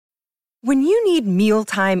When you need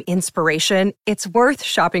mealtime inspiration, it's worth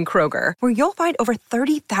shopping Kroger, where you'll find over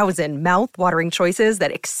 30,000 mouth-watering choices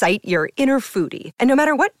that excite your inner foodie. And no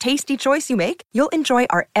matter what tasty choice you make, you'll enjoy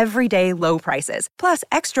our everyday low prices, plus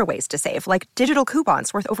extra ways to save, like digital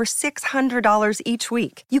coupons worth over $600 each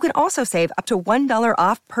week. You can also save up to $1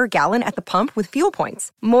 off per gallon at the pump with fuel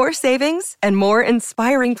points. More savings and more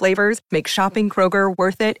inspiring flavors make shopping Kroger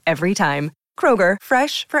worth it every time. Kroger,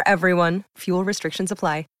 fresh for everyone. Fuel restrictions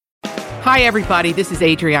apply. Hi, everybody. This is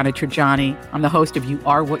Adriana Trajani. I'm the host of You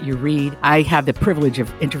Are What You Read. I have the privilege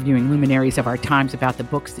of interviewing luminaries of our times about the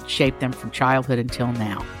books that shaped them from childhood until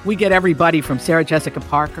now. We get everybody from Sarah Jessica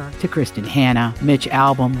Parker to Kristen Hanna, Mitch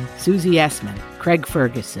Albom, Susie Essman, Craig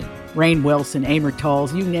Ferguson, Rainn Wilson, Amor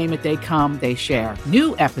Tolls, you name it, they come, they share.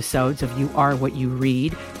 New episodes of You Are What You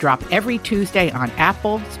Read drop every Tuesday on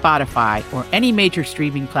Apple, Spotify, or any major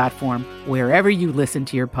streaming platform wherever you listen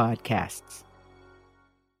to your podcasts.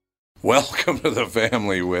 Welcome to the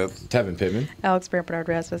family with Tevin Pittman, Alex Brandt, Bernard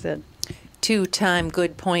Rasmussen. Two-time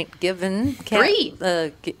good point given. Three.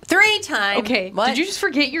 3 times. Okay. What? Did you just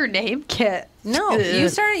forget your name, Kit? No,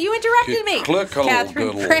 you interrupted me. Catherine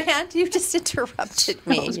Clickle. Brandt, you just interrupted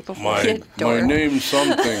me. My name's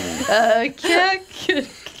something. Kit.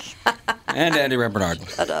 and Andy Bernard.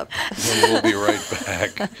 Shut up. We'll be right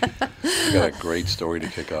back. We got a great story to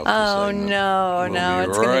kick off. Oh, no,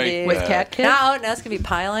 it's going to be... With Cat Kit? No, it's going to be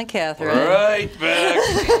Pile on Catherine. Right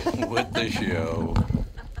back with the show.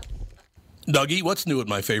 Dougie, what's new at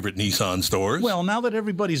my favorite Nissan stores? Well, now that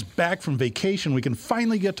everybody's back from vacation, we can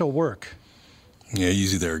finally get to work. Yeah,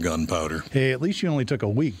 easy there, gunpowder. Hey, at least you only took a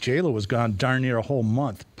week. J-Lo was gone darn near a whole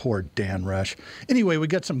month. Poor Dan Rush. Anyway, we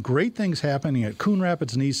got some great things happening at Coon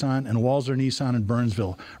Rapids Nissan and Walser Nissan in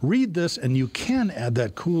Burnsville. Read this, and you can add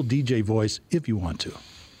that cool DJ voice if you want to.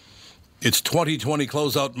 It's 2020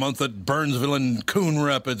 closeout month at Burnsville and Coon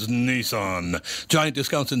Rapids Nissan. Giant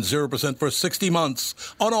discounts and 0% for 60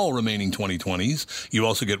 months on all remaining 2020s. You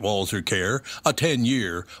also get Walser Care, a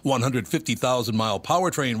 10-year, 150,000-mile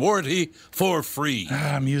powertrain warranty for free.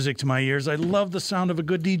 Music to my ears. I love the sound of a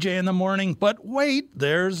good DJ in the morning. But wait,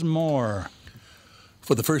 there's more.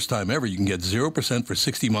 For the first time ever, you can get 0% for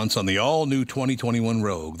 60 months on the all-new 2021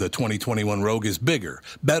 Rogue. The 2021 Rogue is bigger,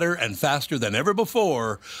 better, and faster than ever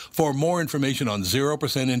before. For more information on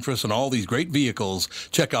 0% interest on all these great vehicles,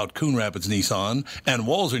 check out Coon Rapids Nissan and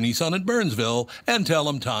Walser Nissan at Burnsville and tell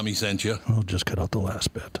them Tommy sent you. I'll just cut out the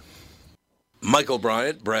last bit. Michael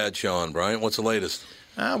Bryant, Bradshaw and Bryant, what's the latest?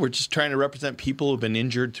 We're just trying to represent people who've been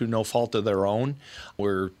injured through no fault of their own.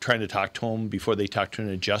 We're trying to talk to them before they talk to an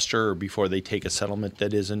adjuster or before they take a settlement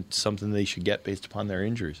that isn't something they should get based upon their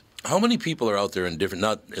injuries. How many people are out there in different,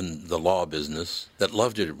 not in the law business, that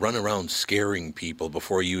love to run around scaring people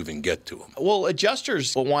before you even get to them? Well,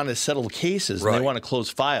 adjusters want to settle cases and they want to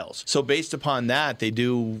close files. So based upon that, they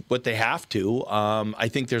do what they have to. I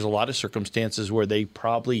think there's a lot of circumstances where they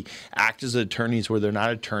probably act as attorneys where they're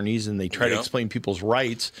not attorneys and they try to explain people's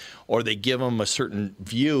rights or they give them a certain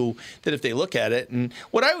view that if they look at it. And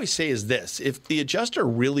what I always say is this, if the adjuster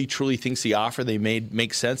really truly thinks the offer they made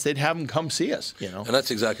makes sense, they'd have them come see us. And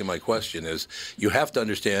that's exactly my question is you have to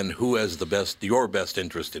understand who has your best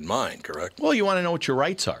interest in mind, correct? Well, you want to know what your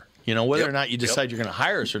rights are. Whether or not you decide you're going to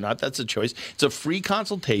hire us or not, that's a choice. It's a free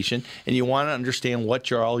consultation, and you want to understand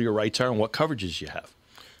what all your rights are and what coverages you have.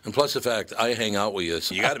 And plus the fact I hang out with you,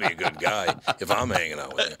 so you got to be a good guy if I'm hanging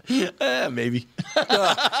out with you. Maybe.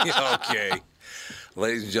 Okay.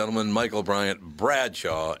 Ladies and gentlemen, Michael Bryant,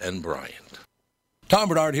 Bradshaw and Bryant. Tom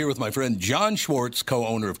Bernard here with my friend John Schwartz,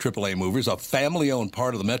 co-owner of AAA Movers, a family-owned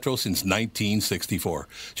part of the Metro since 1964.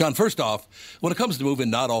 John, first off, when it comes to moving,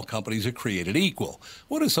 not all companies are created equal.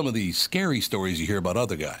 What are some of the scary stories you hear about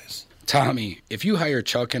other guys? Tommy, if you hire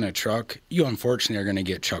Chuck in a truck, you unfortunately are going to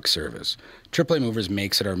get Chuck service. AAA Movers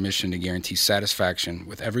makes it our mission to guarantee satisfaction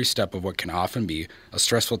with every step of what can often be a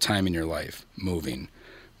stressful time in your life, moving.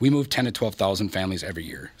 We move 10 to 12,000 families every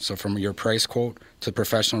year, so from your price quote to the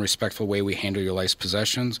professional, respectful way we handle your life's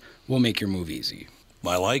possessions, we'll make your move easy.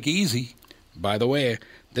 I like easy. By the way,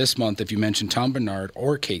 this month, if you mention Tom Bernard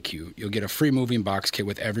or KQ, you'll get a free moving box kit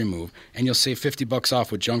with every move, and you'll save $50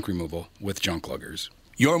 off with junk removal with Junk Luggers.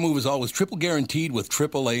 Your move is always triple guaranteed with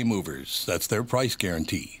AAA Movers. That's their price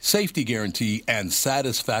guarantee, safety guarantee, and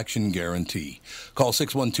satisfaction guarantee. Call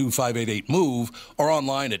 612-588-MOVE or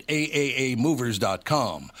online at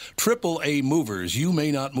aaamovers.com. AAA Movers, you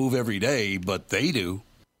may not move every day, but they do.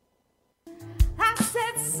 I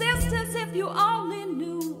said, sisters, if you only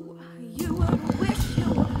knew, you would wish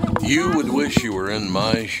you were in You would wish you were in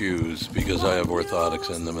my shoes because I have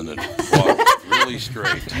orthotics in them and it walks really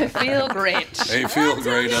straight. I feel great. They feel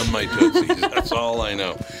great on my tootsies. That's all I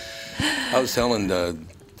know. I was telling, I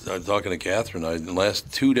was talking to Catherine. In the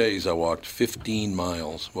last 2 days, I walked 15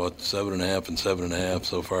 miles. Well, 7.5 and 7.5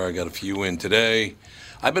 so far. I got a few in today.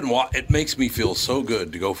 It makes me feel so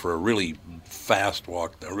good to go for a really fast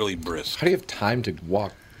walk, a really brisk. How do you have time to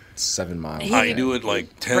walk 7 miles? I do it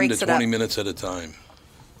like 10 to 20 minutes at a time.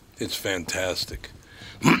 It's fantastic.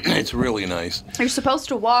 It's really nice. You're supposed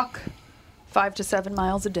to walk 5 to 7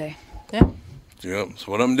 miles a day. Yeah. Yep, that's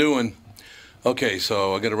what I'm doing. Okay,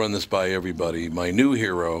 so I got to run this by everybody. My new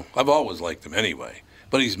hero, I've always liked him anyway,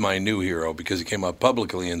 but he's my new hero because he came out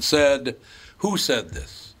publicly and said, who said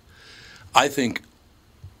this? I think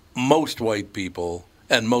most white people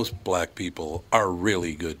and most black people are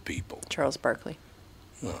really good people. Charles Barkley.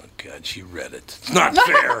 Oh, God, she read it. It's not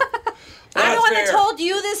fair. I'm the one that told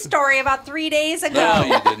you this story about 3 days ago. No,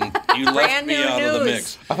 you didn't. You left me out of the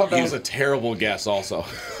mix. I thought that was a terrible guess also.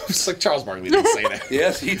 It's like Charles Barkley didn't say that.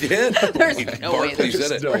 Yes, he did. Barkley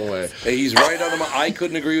said it. No way. Hey, he's right on the money. I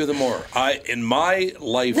couldn't agree with him more. In my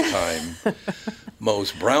lifetime,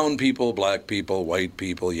 most brown people, black people, white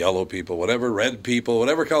people, yellow people, whatever, red people,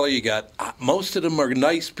 whatever color you got, most of them are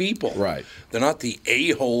nice people. Right. They're not the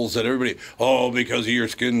a-holes that everybody, because of your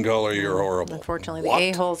skin color, you're horrible. Unfortunately, the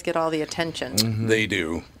a-holes get all the attention. Mm-hmm. They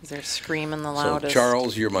do. They're screaming the loudest. So,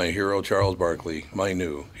 Charles, you're my hero, Charles Barkley, my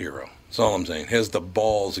new hero. That's all I'm saying. Has the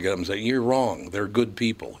balls to get up and say, you're wrong. They're good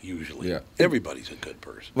people, usually. Yeah. Everybody's a good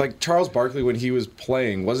person. Like Charles Barkley, when he was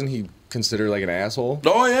playing, wasn't he considered like an asshole?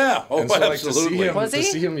 Oh, yeah. Oh, so, absolutely. Was he? To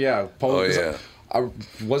see him, yeah. Oh, yeah.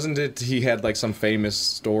 Wasn't it he had like some famous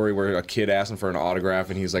story where a kid asked him for an autograph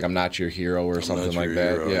and he's like, I'm not your hero or something like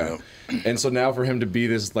that. Hero, yeah. And so now for him to be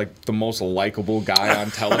this like the most likable guy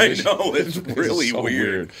on television. I know, it's really so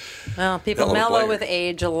weird. Well, people mellow with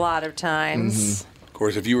age a lot of times. Mm-hmm. Of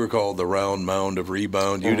course, if you were called the round mound of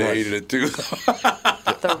rebound, you'd have hated it too.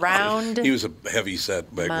 The round. He was a heavy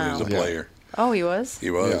set back when he was a player. Oh, he was? He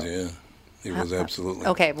was, yeah. He was absolutely.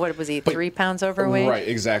 Okay, what was he? 3 pounds overweight? Right,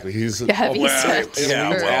 exactly. He's a heavy set.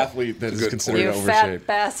 Athlete that is considered overshape. Fat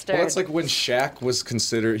bastard. Well, it's like when Shaq was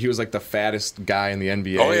considered. He was like the fattest guy in the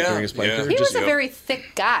NBA during his playing career. He was a very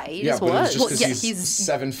thick guy. He just was. Just because he's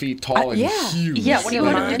 7 feet tall and huge. Yeah, when he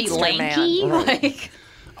wanted to be lanky, like.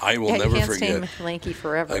 I will never can't forget. Stay lanky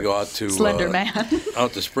forever. I go out to Slender Man.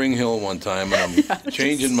 out to Spring Hill one time, and I'm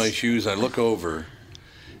changing my shoes. I look over,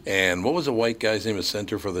 and what was the white guy's name? A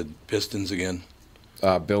center for the Pistons again?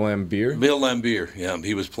 Bill Laimbeer. Bill Laimbeer. Yeah,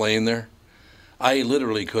 he was playing there. I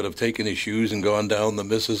literally could have taken his shoes and gone down the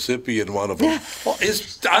Mississippi in one of them. Well,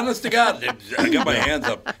 honest to God, I got my hands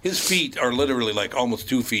up. His feet are literally like almost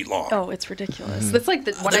 2 feet long. Oh, it's ridiculous. That's like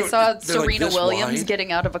when I saw Serena Williams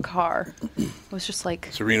getting out of a car. It was just like...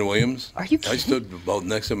 Serena Williams? Are you kidding? I stood about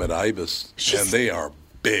next to him at Ibis, and they are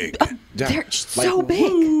big. They're so big.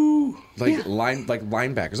 Like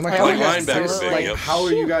linebackers. I'm linebackers. Like, how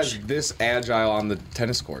are you guys this agile on the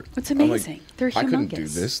tennis court? It's amazing. They're humongous. I couldn't do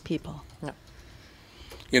this. People. No.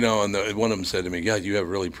 You know, and one of them said to me, God, you have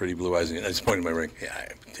really pretty blue eyes. And I just pointed my ring. Yeah,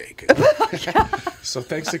 I take it. So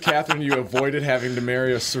thanks to Catherine, you avoided having to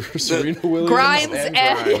marry a Serena Williams Grimes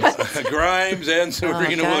and Grimes and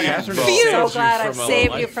Serena Williams. I'm so glad I've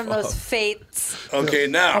saved you from those fates. Okay,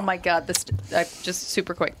 now. Oh, my God. Just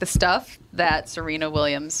super quick. The stuff that Serena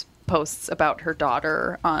Williams posts about her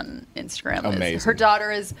daughter on Instagram. Amazing. Her daughter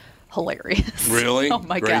is hilarious. Really? Oh,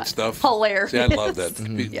 my God. Great stuff. Hilarious. See, I love that.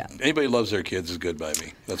 Yeah. Anybody who loves their kids is good by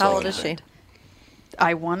me. That's How all old I'm is she? saying.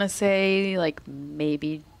 I want to say like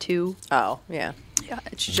maybe 2. Oh, yeah. Yeah,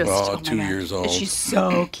 it's just 2 years old. She's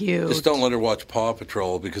so cute. Just don't let her watch Paw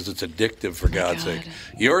Patrol because it's addictive, for God's sake.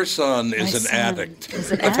 Your son is an addict.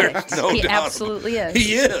 He's an addict. No he doubt absolutely is.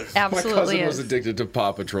 He is. Absolutely My cousin is. was addicted to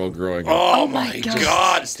Paw Patrol growing up. Oh my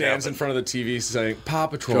God. Stands in front of the TV saying, Paw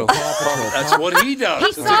Patrol, Paw Patrol. That's what he does.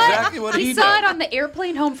 That's exactly what he does. He saw it on the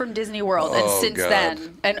airplane home from Disney World, and since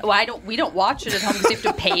then, and we don't watch it at home because you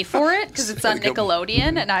have to pay for it because it's on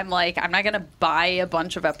Nickelodeon, and I'm like, I'm not gonna buy a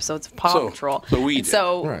bunch of episodes of Paw Patrol. So we did.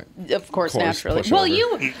 So of course, naturally. Well,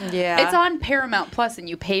 it's on Paramount Plus, and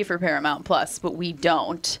you pay for Paramount Plus, but we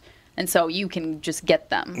don't. And so you can just get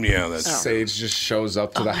them. Yeah, that's Sage just shows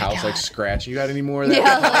up to the house like scratching. You got any more of that?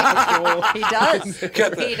 Yeah, he does.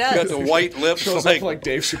 He does. Got the white lips. Shows up like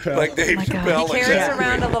Dave Chappelle. Like Dave Chappelle. He carries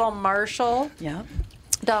around a little Marshall. Yeah.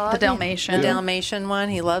 Dog. The Dalmatian. The Dalmatian one.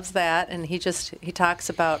 He loves that, and he talks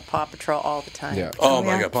about Paw Patrol all the time. Yeah. Oh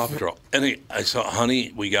my God, Paw Patrol. And I saw,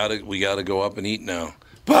 honey, we gotta go up and eat now.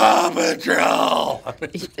 Paw Patrol! Oh,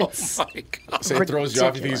 my God. So it throws you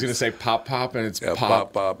off. You think he's going to say Pop Pop, and it's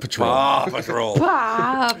Pop Patrol. Paw Patrol.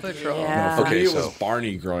 Paw Patrol. Yeah. For me, it was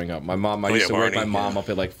Barney growing up. My mom, I used to wake my mom up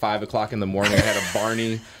at like 5 o'clock in the morning. I had a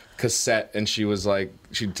Barney cassette, and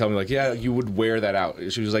she'd tell me, like, yeah, you would wear that out.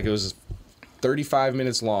 She was like, it was 35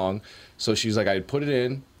 minutes long. So she was like, I'd put it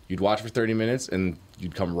in, you'd watch for 30 minutes, and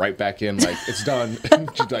you'd come right back in like, it's done.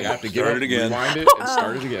 She's like, I have to get it again, rewind it, and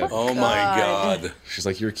start it again. Oh, my God. She's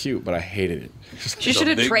like, you're cute, but I hated it. She should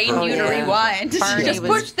have trained you to rewind. Barney Just was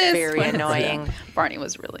push this. very annoying. Barney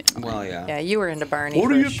was really annoying. Well, yeah. Yeah, you were into Barney. What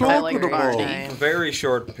for are you a short talking period of about? time. Very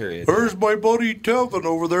short period. Where's my buddy Tevin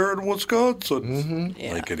over there in Wisconsin? Mm-hmm.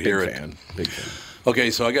 Yeah. I could hear Big it. fan. Big fan.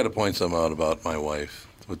 Okay, so I got to point something out about my wife.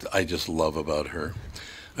 What I just love about her.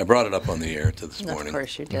 I brought it up on the air this morning. Of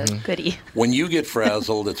course you did. Mm-hmm. Goody. When you get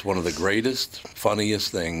frazzled, it's one of the greatest, funniest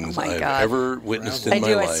things Oh my I've God. ever witnessed in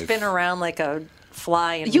my I life. spin around like a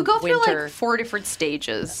fly in You go through winter. like 4 different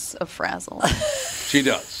stages of frazzle. She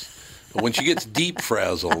does. But when she gets deep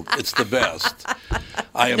frazzled, it's the best.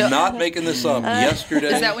 I am not making this up.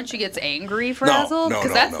 Yesterday. Is that when she gets angry frazzled? No,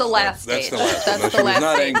 Because that's no. the last That's stage. the last one. No, That's she the was last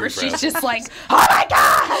not stage angry where she's frazzled. just like, oh my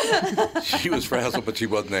God! She was frazzled, but she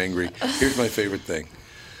wasn't angry. Here's my favorite thing.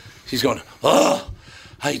 She's going, oh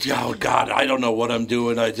God, I don't know what I'm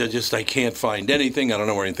doing. I can't find anything. I don't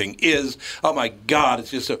know where anything is. Oh my God,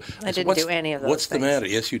 it's just so. I didn't do any of those What's things. the matter?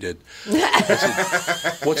 Yes, you did. I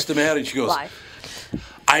said, what's the matter? And she goes, Lie.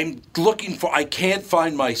 I'm looking for. I can't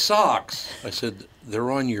find my socks. I said,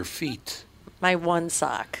 they're on your feet. My one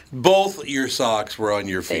sock. Both your socks were on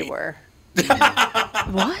your feet. They were.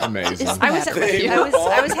 What? Amazing. I was They I was were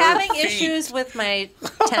on I was your having feet. issues with my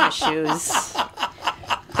tennis shoes.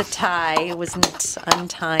 The tie wasn't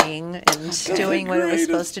untying and doing what it was greatest.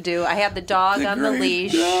 supposed to do. I had the dog on the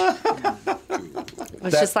leash. It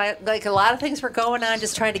was just like a lot of things were going on,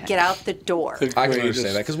 just trying to get out the door. I can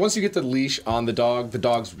understand that because once you get the leash on the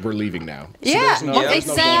dogs were leaving now. So Yeah, there's no going back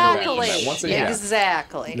exactly. from that. Once they,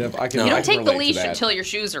 Exactly. Yeah, I can, You I don't can take the relate to leash that. until your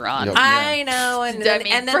shoes are on. Yep. I know, and I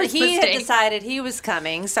mean, then first he had mistake. decided he was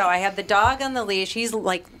coming, so I had the dog on the leash. He's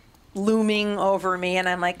like looming over me, and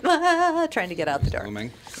I'm like trying to get out the door.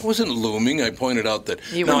 Looming. I wasn't looming. I pointed out that.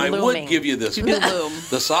 You now were I looming. would give you this. You do loom.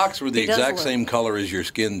 The socks were the He does exact loom. same color as your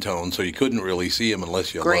skin tone, so you couldn't really see them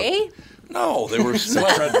unless you Gray? looked. No, they were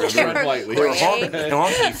Tread lightly. They were Gray?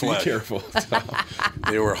 honky Be flesh. careful.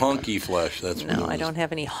 They were honky flesh. That's what No, it I was. don't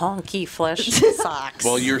have any honky flesh socks.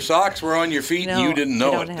 Well, your socks were on your feet and No, you didn't I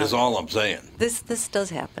know don't it. have Is it. all I'm saying. This does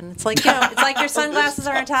happen. It's like it's like your sunglasses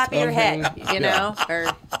are on top of your head, you know, or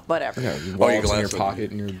whatever. Yeah, your your wallets in your glasses.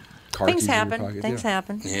 pocket and your car Things keys in your happen. pocket, Things yeah.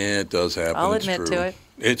 happen. Yeah, it does happen. I'll It's admit true. to it.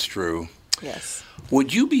 It's true. Yes.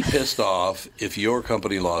 Would you be pissed off if your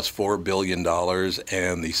company lost $4 billion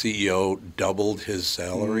and the CEO doubled his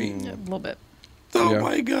salary? A little bit. Oh, Yeah.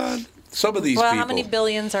 my God. Some of these Well, people. how many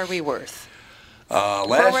billions are we worth? Last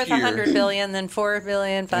We're worth year, 100 billion, then 4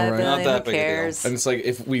 billion, 5 Right. billion. Not that Who big a deal. cares? And it's like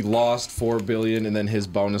if we lost $4 billion and then his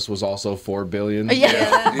bonus was also $4 billion. Yeah.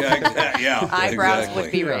 Yeah, exactly. Yeah, Eyebrows exactly.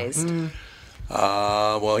 would be raised.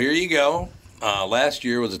 Well, here you go. Last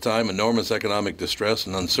year was a time of enormous economic distress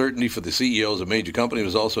and uncertainty for the CEOs of major companies. It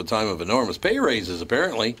was also a time of enormous pay raises,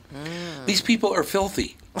 apparently. These people are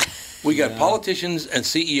filthy. We got politicians and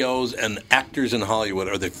CEOs and actors in Hollywood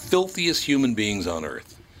are the filthiest human beings on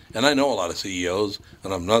earth. And I know a lot of CEOs,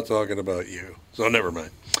 and I'm not talking about you. So never mind.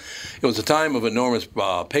 It was a time of enormous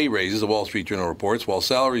pay raises, the Wall Street Journal reports, while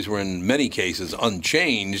salaries were in many cases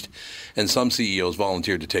unchanged, and some CEOs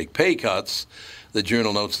volunteered to take pay cuts. The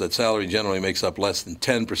Journal notes that salary generally makes up less than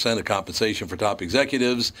 10% of compensation for top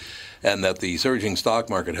executives, and that the surging stock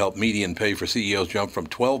market helped median pay for CEOs jump from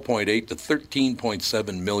 $12.8 to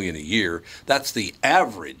 $13.7 million a year. That's the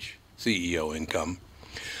average CEO income.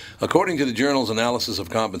 According to the Journal's analysis of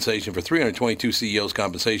compensation for 322 CEOs,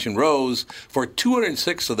 compensation rose for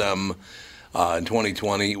 206 of them in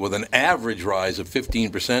 2020, with an average rise of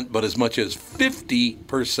 15%, but as much as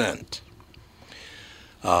 50%.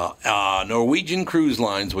 Norwegian Cruise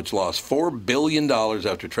Lines, which lost $4 billion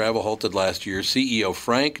after travel halted last year, CEO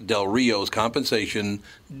Frank Del Rio's compensation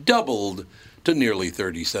doubled to nearly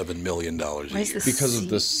 $37 million a year. Because of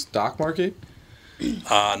the stock market?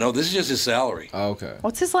 No, this is just his salary. Oh, okay.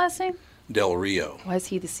 What's his last name? Del Rio. Why is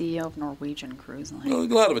he the CEO of Norwegian Cruise Line? Well, a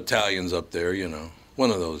lot of Italians up there, you know.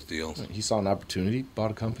 One of those deals. He saw an opportunity,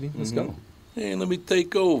 bought a company. Let's go. Hey, let me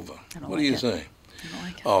take over. What do you say? I don't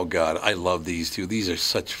like it. Oh, God, I love these two. These are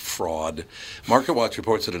such fraud. MarketWatch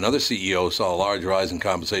reports that another CEO saw a large rise in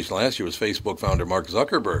compensation last year was Facebook founder Mark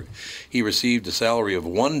Zuckerberg. He received a salary of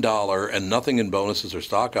 $1 and nothing in bonuses or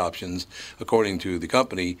stock options, according to the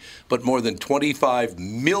company, but more than $25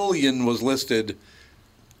 million was listed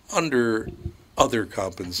under other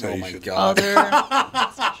compensation. Oh, my God.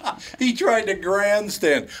 He tried to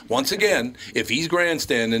grandstand. Once again, if he's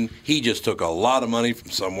grandstanding, he just took a lot of money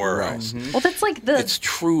from somewhere else. Well, that's like the It's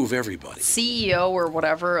true of everybody. CEO or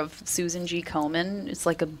whatever of Susan G. Komen is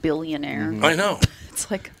like a billionaire. I know. It's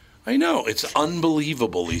like, I know. It's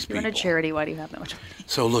unbelievable, these you're in people. a charity, why do you have that much money?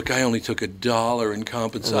 So, look, I only took $1 in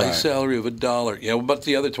compensation, salary of $1. Yeah, but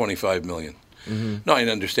the other $25 million. No, I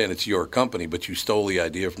understand it's your company, but you stole the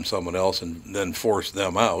idea from someone else and then forced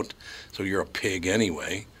them out, so you're a pig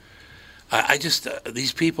anyway. I just,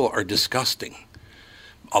 these people are disgusting.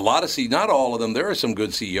 A lot of not all of them, there are some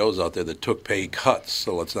good CEOs out there that took pay cuts,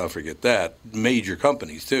 so let's not forget that. Major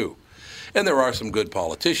companies, too. And there are some good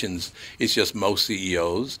politicians. It's just most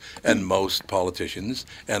CEOs and most politicians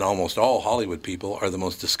and almost all Hollywood people are the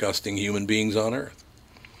most disgusting human beings on earth.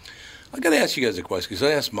 I got to ask you guys a question, because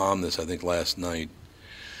I asked Mom this, I think, last night.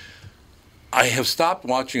 I have stopped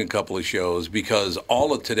watching a couple of shows because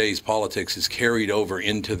all of today's politics is carried over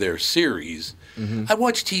into their series. I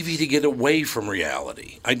watch TV to get away from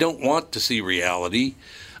reality. I don't want to see reality.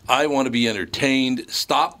 I want to be entertained.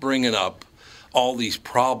 Stop bringing up all these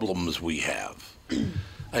problems we have.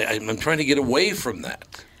 I'm trying to get away from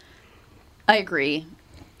that. I agree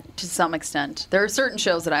to some extent. There are certain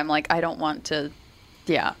shows that I'm like, I don't want to,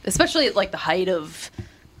 especially at like the height of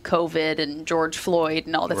COVID and George Floyd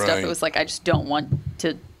and all that stuff. It was like, I just don't want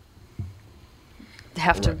to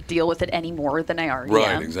have to deal with it any more than I already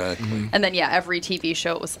am. Right, exactly. And then, every TV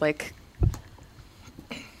show, it was like,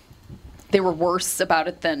 they were worse about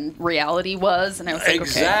it than reality was, and I was like,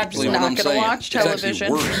 exactly okay, I'm just not going to watch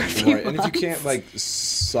television. Right, and if you can't like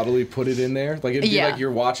subtly put it in there, like it'd be like you're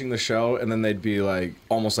watching the show, and then they'd be like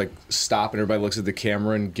almost like stop, and everybody looks at the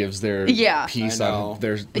camera and gives their piece on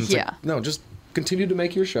their. Like, no, just continue to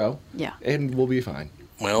make your show. And we'll be fine.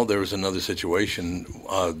 Well, there was another situation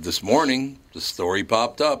this morning. The story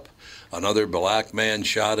popped up. Another black man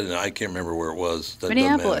shot it, and I can't remember where it was.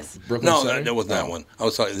 Minneapolis. No, that wasn't that one. I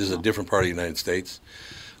was talking. This is a different part of the United States.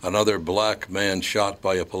 Another black man shot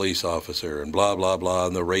by a police officer, and blah blah blah,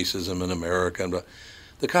 and the racism in America. And blah.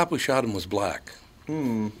 The cop who shot him was black.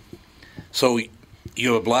 So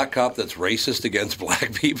you have a black cop that's racist against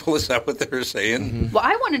black people? Is that what they're saying? Well,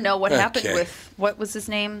 I want to know what happened with, what was his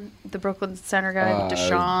name? The Brooklyn Center guy,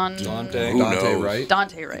 Deshaun? Dante Wright.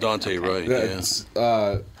 Dante Wright. Dante Wright, It's,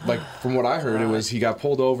 like, from what I heard, it was he got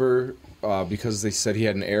pulled over because they said he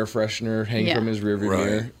had an air freshener hanging from his rearview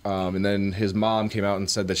mirror. And then his mom came out and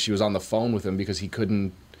said that she was on the phone with him because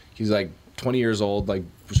he's like 20 years old, like,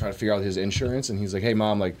 was trying to figure out his insurance. And he's like, hey,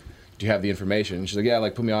 Mom, like, do you have the information? And she's like, yeah,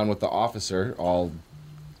 like, put me on with the officer. I'll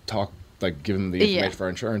talk, like, give him the information for our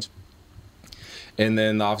insurance. And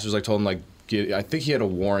then the officers, like, told him, like, I think he had a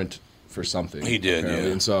warrant for something. He did,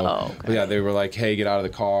 apparently. And so, they were like, hey, get out of the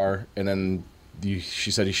car. And then she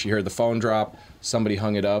said she heard the phone drop. Somebody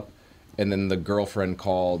hung it up. And then the girlfriend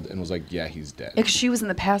called and was like, yeah, he's dead. Because she was in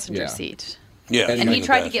the passenger seat. Yeah, and he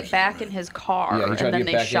tried to get back in his car, he tried and then to get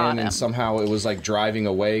they back shot in, him. and somehow it was like driving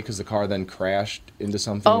away because the car then crashed into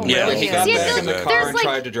something. Oh, Yeah, really? he got See, back in the car there's and like-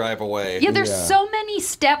 tried to drive away. Yeah, there's so many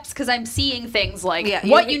steps because I'm seeing things like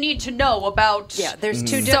what you need to know about. There's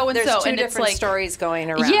two so-and-so, there's two and it's different like stories going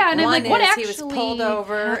around. Yeah, and I'm One like, what is actually he was pulled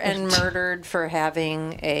over and murdered for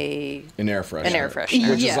having an air freshener. An air freshener.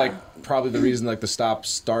 Which is like probably the reason like the stop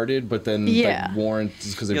started, but then like, warrant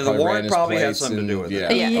because they the probably ran warrant his probably had plates something to and, do with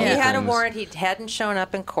it. He had a warrant. He hadn't shown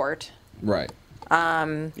up in court. Right.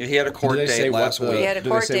 He had a court date last week. He had a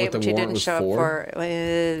court date which he didn't show up for.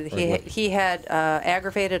 He had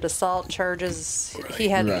aggravated assault charges. He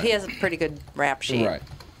has a pretty good rap sheet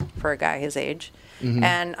for a guy his age,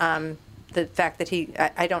 and the fact that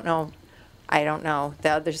I don't know. The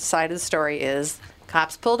other side of the story is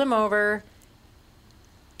cops pulled him over.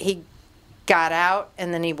 He got out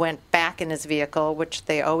and then he went back in his vehicle, which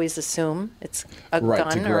they always assume it's a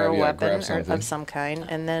gun or a weapon or of some kind.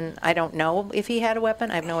 And then I don't know if he had a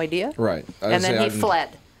weapon. I have no idea. Right. And then he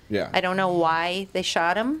fled. Yeah. I don't know why they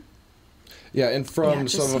shot him. Yeah, and from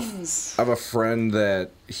seems... I have a friend that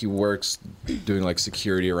he works doing like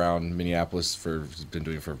security around Minneapolis he's been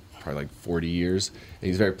doing it for probably like 40 years. And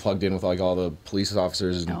he's very plugged in with like all the police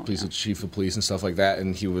officers and chief of police and stuff like that.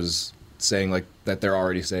 And he was saying like that they're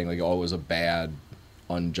already saying like, oh, it was a bad,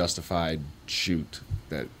 unjustified shoot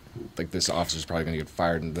that like this officer's probably going to get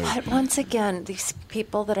fired. And but once again, these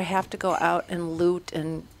people that have to go out and loot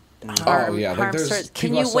and harm stores,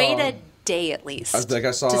 can you wait a day at least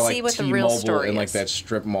I saw to like see what the real T-Mobile story in like is? that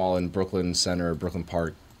strip mall in Brooklyn Center, Brooklyn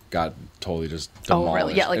Park got totally just demolished. Oh,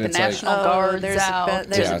 really? Yeah, like and the National Guard's there's out.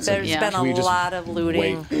 There's been a lot of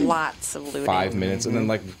looting, lots of looting. 5 minutes, and then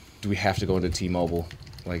like, do we have to go into T-Mobile?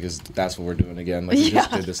 Like, that's what we're doing again? Like we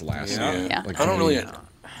just did this last year. Yeah. Like, I don't really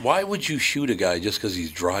Why would you shoot a guy just because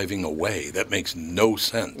he's driving away? That makes no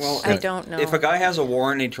sense. Well, I don't know. If a guy has a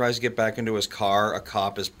warrant and he tries to get back into his car, a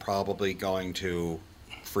cop is probably going to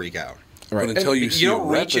freak out. Right. But until you don't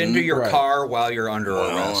reach into your car while you're under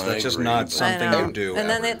arrest. That's just not something you do. And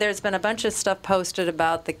then there's been a bunch of stuff posted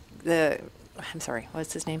about the I'm sorry,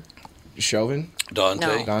 what's his name? Chauvin?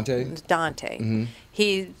 Dante. No. Dante. Mm-hmm.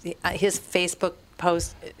 His Facebook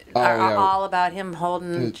posts are all about him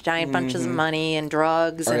holding giant bunches of money and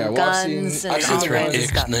drugs and guns and all kinds of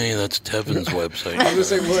stuff. That's Tevin's website. I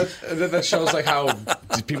was going to say, that shows like how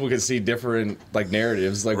people can see different like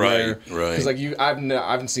narratives, like right. Because like I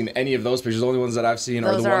haven't seen any of those pictures. The only ones that I've seen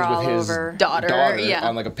are the ones with his daughter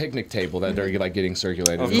on like a picnic table that they're like getting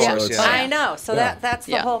circulated. Of course, I know. So that's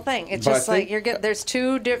the whole thing. It's just like there's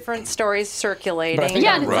two different stories circulating.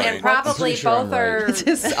 And probably both are.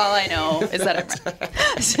 Just all I know is that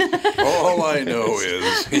all I know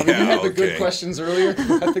is, we had the good questions earlier.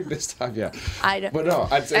 I think this time, But no,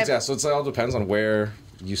 so it all depends on where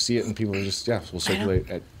you see it, and people are just will circulate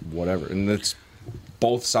at whatever, and it's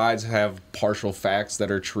both sides have partial facts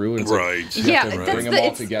that are true, and it's you have to bring them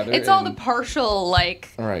all together. It's all the partial, like,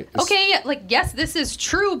 right. Okay, yes, this is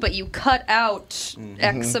true, but you cut out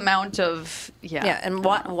X amount of and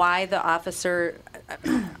why the officer?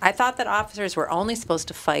 I thought that officers were only supposed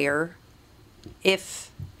to fire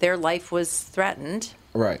if their life was threatened,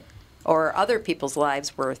 right, or other people's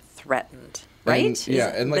lives were threatened, right?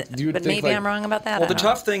 And like you would but think, maybe I'm wrong about that. Well, the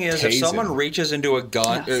tough thing is if someone reaches into a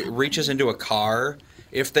gun, reaches into a car,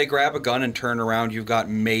 if they grab a gun and turn around, you've got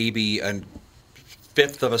maybe a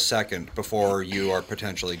fifth of a second before you are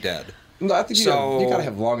potentially dead. No, I think you gotta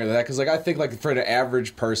have longer than that, because like I think like for an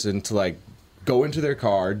average person to like go into their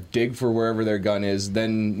car, dig for wherever their gun is,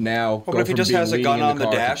 then now. Well, but if he just has a gun on the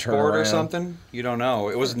dashboard or something, you don't know.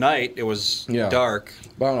 It was night. It was dark.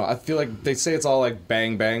 But I don't know. I feel like they say it's all like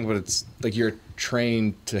bang bang, but it's like you're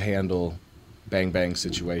trained to handle bang bang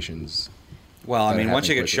situations. Well, I mean, once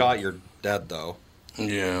you get shot, you're dead, though.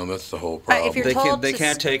 Yeah, that's the whole problem. If you're they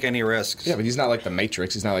can't take any risks. Yeah, but he's not like the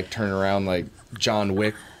Matrix. He's not like turning around like John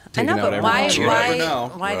Wick. I know, but why did he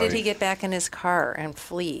Right. get back in his car and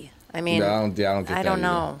flee? I mean, I don't get I don't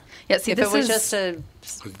know. Yeah, see, if it was just a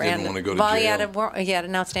random. Want to go to jail. He had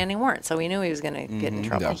an outstanding warrant, so we knew he was going to get in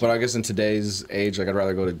trouble. Yeah, but I guess in today's age, like I'd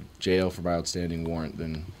rather go to jail for my outstanding warrant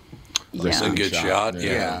than get shot.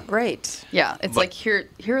 Yeah. Right. Yeah, it's like here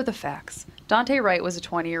are the facts. Dante Wright was a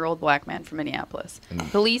 20-year-old black man from Minneapolis.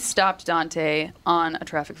 Police stopped Dante on a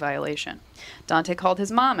traffic violation. Dante called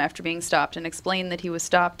his mom after being stopped and explained that he was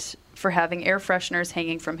stopped for having air fresheners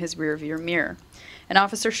hanging from his rearview mirror. An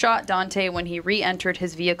officer shot Dante when he re-entered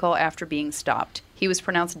his vehicle after being stopped. He was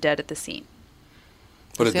pronounced dead at the scene.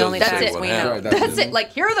 But it doesn't say what happened. That's it.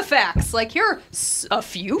 Like, here are the facts. Like, here are a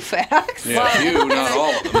few facts. Yeah, a few, not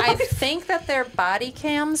all of them. I think that their body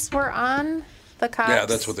cams were on the cops. Yeah,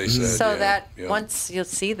 that's what they said. So that once you'll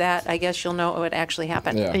see that, I guess you'll know what actually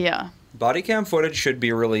happened. Yeah. Body cam footage should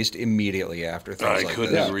be released immediately after things like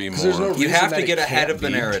couldn't this. agree more. You have to get ahead of the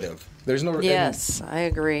narrative. There's no. Yes, I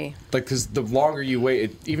agree. Like, because the longer you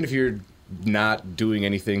wait, even if you're not doing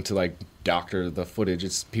anything to like doctor the footage,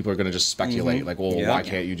 it's people are going to just speculate. Like, well, why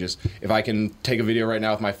can't you just? If I can take a video right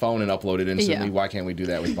now with my phone and upload it instantly, why can't we do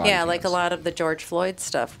that with body cams? Like a lot of the George Floyd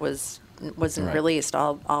stuff wasn't released.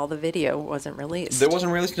 All the video wasn't released. It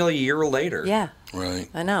wasn't released until a year later. Yeah. Right.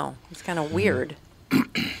 I know. It's kind of weird.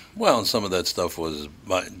 Well, and some of that stuff was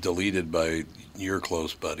deleted by your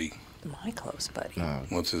close buddy. My close buddy.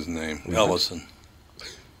 What's his name? Ellison.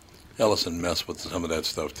 Ellison messed with some of that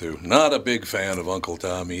stuff, too. Not a big fan of Uncle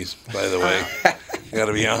Tommy's, by the way. Got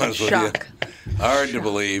to be honest with you. Hard to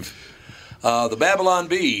believe. The Babylon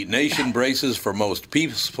Bee. Nation braces for most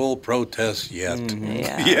peaceful protests yet.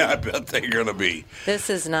 Yeah, I bet they're going to be. This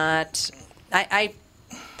is not... I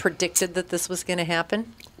predicted that this was going to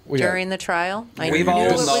happen. During the trial, we've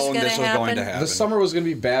always known this was going to happen. The summer was going to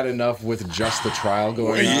be bad enough with just the trial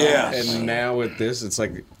going on, and now with this, it's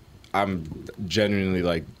like I'm genuinely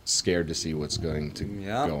like scared to see what's going to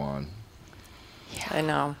go on. Yeah, I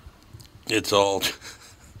know. It's all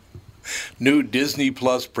new Disney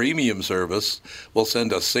Plus premium service will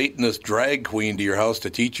send a Satanist drag queen to your house to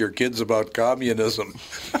teach your kids about communism.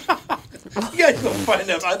 You guys will find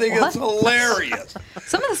that. I think it's hilarious.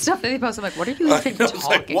 Some of the stuff that they post, I'm like, what are you even talking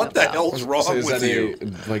like, what the hell's wrong with you?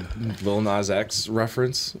 Like Lil Nas X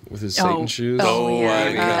reference with his Satan shoes?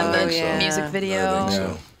 And the music video. I think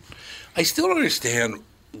so. I still don't understand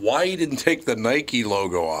why he didn't take the Nike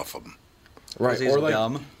logo off him. Right, or like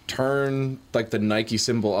dumb. Turn like the Nike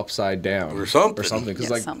symbol upside down or something.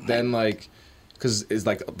 Because then like because it's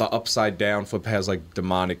like the upside down flip has like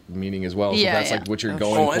demonic meaning as well. So that's like what you're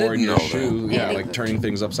going for in your shoe. Yeah, like turning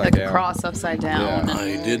things upside down. Cross upside down. Yeah.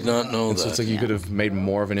 I did not know that. So it's like you could have made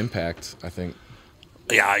more of an impact, I think.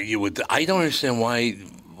 Yeah, you would. I don't understand why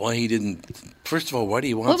he didn't. First of all, why do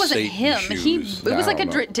you want? Well, it wasn't him. It was like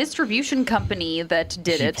a distribution company that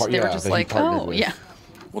did it. They were just like, oh yeah.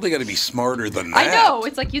 Well, they got to be smarter than that. I know.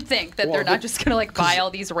 It's like you'd think that they're not just going to like buy all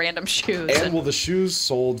these random shoes. And well, the shoes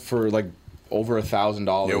sold for like over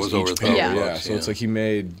 $1,000. Yeah, it was each over pair. $1,000. Yeah, so it's like he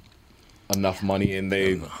made enough money, and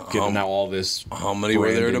they get now all this. How many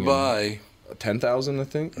were there to buy? 10,000, I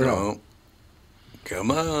think. No.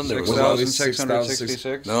 Come on, there was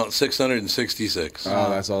 6,666. No, 666. Oh,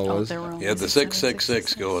 that's all it was. You had the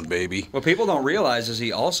 666 going, baby. What people don't realize is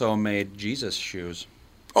he also made Jesus shoes.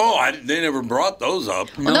 Oh, they never brought those up.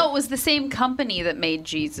 Well, no, it was the same company that made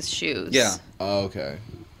Jesus shoes. Yeah. Oh, okay.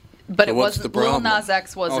 But it wasn't. Lil Nas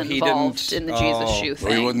X wasn't involved in the Jesus shoe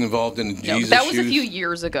thing. He wasn't involved in Jesus shoes? That was a few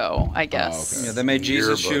years ago, I guess. Okay. Yeah, they made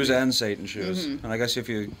Jesus shoes and Satan shoes. Mm-hmm. And I guess if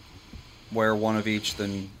you wear one of each,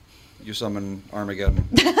 then you summon Armageddon.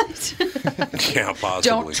 Yeah, possibly.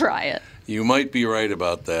 Don't try it. You might be right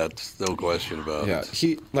about that. No question about it.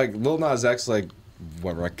 Yeah, Lil Nas X,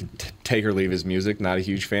 whatever, I could take or leave his music. Not a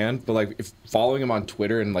huge fan, but if following him on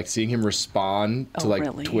Twitter and seeing him respond to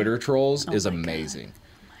really? Twitter trolls is amazing.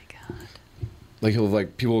 God. Oh my God. He'll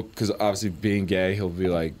people, because obviously being gay, he'll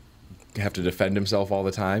be have to defend himself all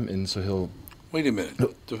the time, and so he'll. Wait a minute.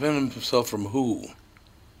 Defend himself from who?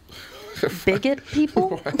 Bigot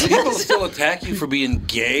people? People still attack you for being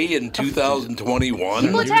gay in 2021?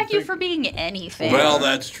 People attack you for being anything. Well,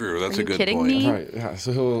 that's true. That's a good point. Are you kidding me? Right. Yeah.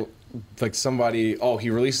 So he'll. Somebody, he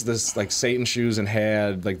released this Satan shoes and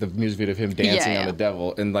had the music video of him dancing on the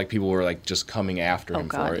devil, and people were just coming after him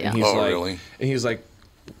for it. Yeah. And he's really? And he's like,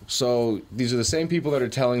 so these are the same people that are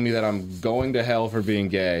telling me that I'm going to hell for being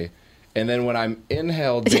gay, and then when I'm in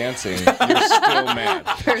hell dancing, you're still mad.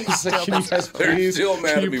 They're still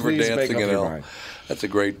mad at me for dancing in hell. That's a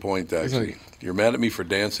great point, actually. You're mad at me for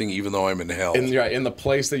dancing even though I'm in hell. And in the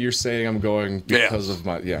place that you're saying I'm going because of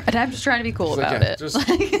my... Yeah. And I'm just trying to be cool about it. Just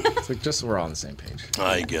so we're on the same page.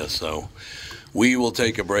 I guess so. We will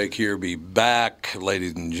take a break here, be back.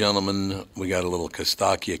 Ladies and gentlemen, we got a little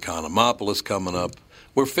Kostaki Economopoulos coming up.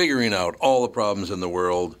 We're figuring out all the problems in the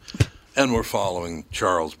world, and we're following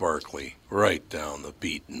Charles Barkley right down the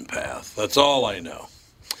beaten path. That's all I know.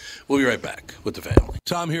 We'll be right back with the family.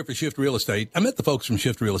 Tom here for Shift Real Estate. I met the folks from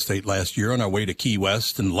Shift Real Estate last year on our way to Key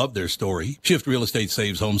West and loved their story. Shift Real Estate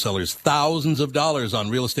saves home sellers thousands of dollars on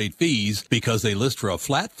real estate fees because they list for a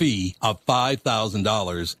flat fee of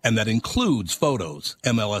 $5,000, and that includes photos,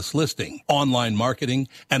 MLS listing, online marketing,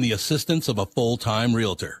 and the assistance of a full-time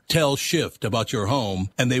realtor. Tell Shift about your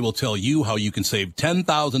home, and they will tell you how you can save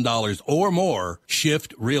 $10,000 or more.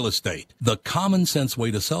 Shift Real Estate, the common sense way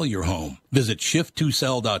to sell your home. Visit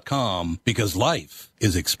shift2sell.com because life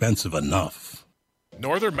is expensive enough.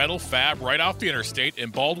 Northern Metal Fab, right off the interstate in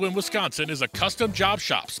Baldwin, Wisconsin, is a custom job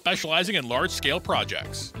shop specializing in large-scale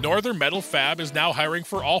projects. Northern Metal Fab is now hiring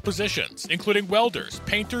for all positions, including welders,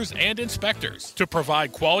 painters, and inspectors, to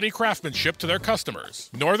provide quality craftsmanship to their customers.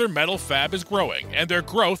 Northern Metal Fab is growing, and their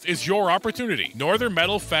growth is your opportunity. Northern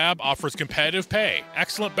Metal Fab offers competitive pay,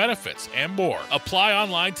 excellent benefits, and more. Apply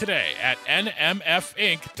online today at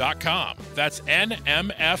nmfinc.com. That's nmfinc.com.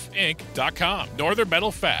 Northern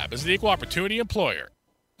Metal Fab is the equal opportunity employer.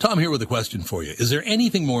 Tom here with a question for you. Is there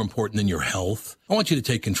anything more important than your health? I want you to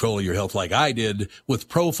take control of your health like I did with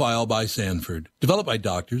Profile by Sanford. Developed by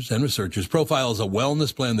doctors and researchers, Profile is a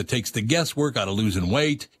wellness plan that takes the guesswork out of losing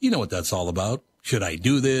weight. You know what that's all about. Should I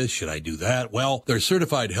do this? Should I do that? Well, their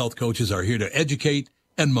certified health coaches are here to educate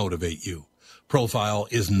and motivate you. Profile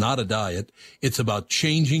is not a diet. It's about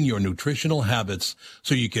changing your nutritional habits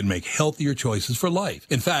so you can make healthier choices for life.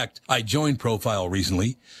 In fact, I joined Profile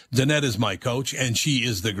recently. Danette is my coach, and she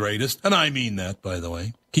is the greatest. And I mean that, by the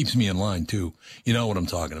way. Keeps me in line, too. You know what I'm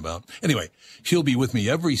talking about. Anyway, she'll be with me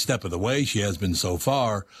every step of the way. She has been so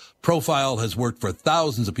far. Profile has worked for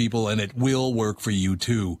thousands of people, and it will work for you,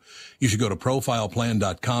 too. You should go to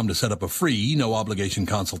profileplan.com to set up a free, no-obligation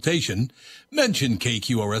consultation. Mention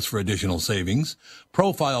KQRS for additional savings.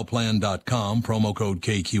 Profileplan.com, promo code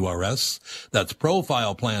KQRS. That's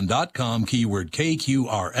profileplan.com, keyword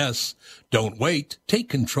KQRS. Don't wait. Take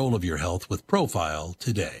control of your health with Profile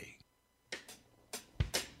today.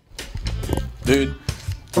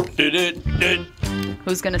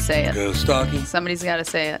 Who's going to say it? Kostaki? Somebody's got to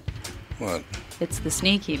say it. What? It's the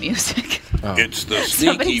sneaky music. Oh. It's the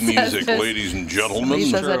sneaky music, ladies and gentlemen. Somebody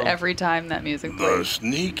says it every time that music plays. The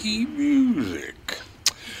sneaky music.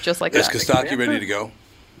 Just like that. Is that. Kostaki ready to go?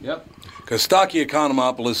 Yep. Kostaki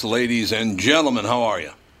Economopoulos, ladies and gentlemen, how are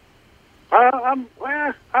you? I'm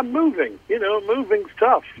moving. You know, moving's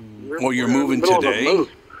tough. Well, you're moving today?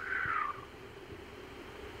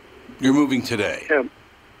 You're moving today? Yeah.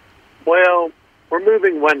 Well, we're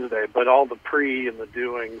moving Wednesday, but all the and the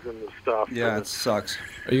doings and the stuff. Yeah, it sucks.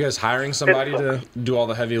 Are you guys hiring somebody to do all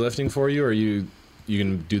the heavy lifting for you, or you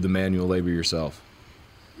can do the manual labor yourself?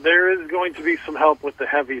 There is going to be some help with the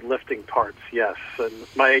heavy lifting parts, yes. And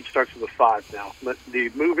my age starts with a 5 now. But the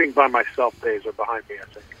moving by myself days are behind me, I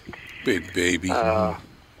think. Big baby. Yeah.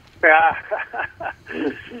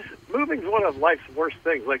 Moving's one of life's worst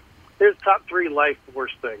things. Like, there's top 3 life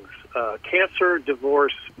worst things. Cancer,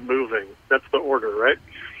 divorce, moving. That's the order, right?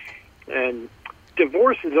 And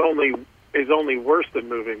divorce is only worse than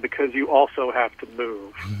moving because you also have to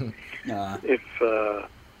move.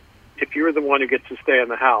 If you're the one who gets to stay in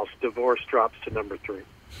the house, divorce drops to number 3,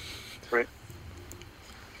 right?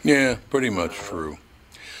 Yeah, pretty much true.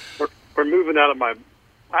 We're moving out of my.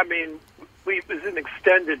 I mean, it was an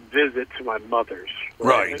extended visit to my mother's.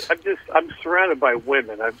 Right. I'm surrounded by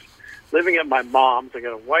women. I'm living at my mom's. I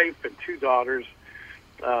got a wife and 2 daughters.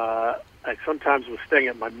 I sometimes was staying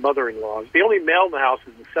at my mother-in-law's. The only male in the house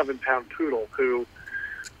is a 7-pound poodle who,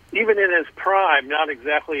 even in his prime, not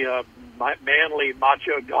exactly a manly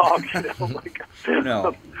macho dog. You know, like,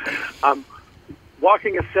 no.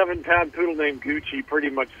 Walking a 7-pound poodle named Gucci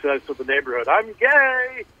pretty much says to the neighborhood, "I'm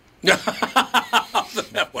gay."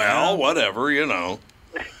 Well, whatever, you know.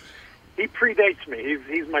 He predates me.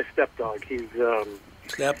 He's my stepdog. He's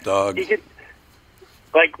stepdog. He could,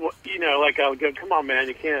 like, you know, like I'll go, "Come on, man,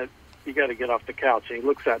 you got to get off the couch." And he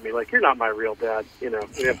looks at me like, "You're not my real dad." You know,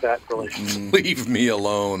 we have that relationship. Leave me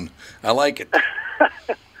alone. I like it.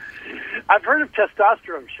 I've heard of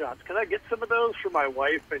testosterone shots. Can I get some of those for my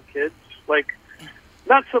wife and kids? Like,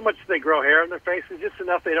 not so much they grow hair on their faces, just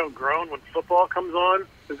enough they don't groan when football comes on.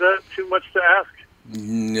 Is that too much to ask?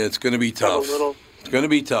 It's going to be tough. It's going to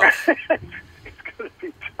be tough. It's going to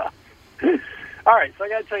be tough. All right, so I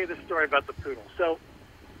got to tell you this story about the poodle. So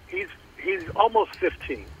he's almost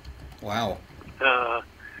 15. Wow.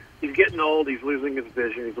 He's getting old. He's losing his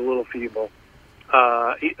vision. He's a little feeble.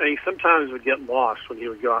 He sometimes would get lost when he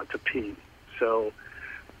would go out to pee. So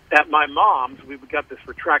at my mom's, we got this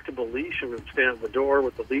retractable leash, and we would stand at the door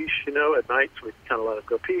with the leash, you know, at night, so we'd kind of let him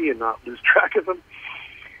go pee and not lose track of him.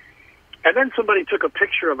 And then somebody took a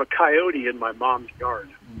picture of a coyote in my mom's yard.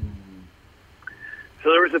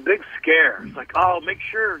 So there was a big scare. It's like, "Oh, make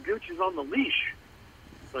sure Gucci's on the leash."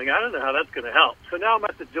 Like, I don't know how that's going to help. So now I'm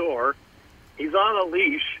at the door. He's on a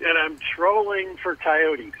leash, and I'm trolling for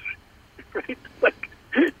coyotes. Right? Like,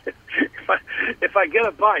 if I get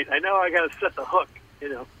a bite, I know I got to set the hook. You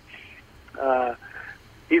know,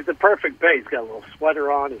 he's the perfect bait. He's got a little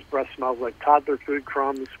sweater on. His breath smells like toddler food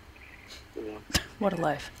crumbs. You know. What a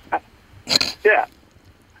life! Yeah.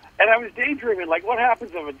 And I was daydreaming, like, what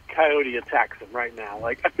happens if a coyote attacks him right now?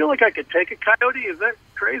 Like, I feel like I could take a coyote. Is that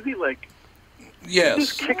crazy? Like, yes.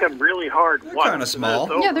 Just kick him really hard. They're kind of small.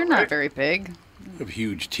 Yeah, they're not very big. They have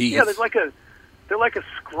huge teeth. Yeah, they're like a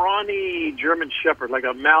scrawny German Shepherd, like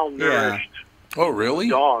a malnourished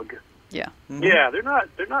dog. Yeah. Mm-hmm. Yeah, they're not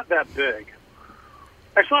that big.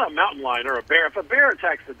 It's not a mountain lion or a bear. If a bear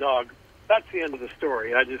attacks the dog, that's the end of the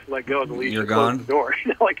story. I just let go of the leash and close the door.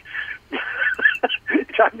 You know, like,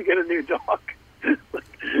 time to get a new dog.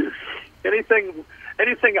 anything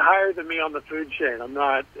higher than me on the food chain. I'm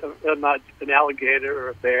not an alligator or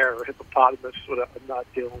a bear or a hippopotamus. I'm not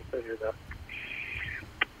dealing with any of that.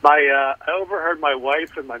 I overheard my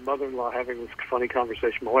wife and my mother-in-law having this funny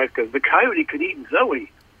conversation. My wife goes, "The coyote could eat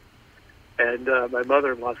Zoe." And my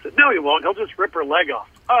mother-in-law said, "No, he won't. He'll just rip her leg off."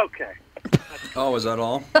 Okay. Oh, is that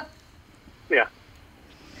all? Yeah.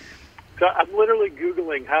 So I'm literally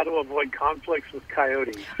Googling how to avoid conflicts with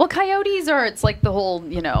coyotes. Well, coyotes it's like the whole,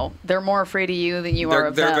 you know, they're more afraid of you than you are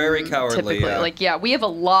of them. They're very cowardly. Typically. Yeah. Like, yeah, we have a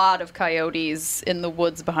lot of coyotes in the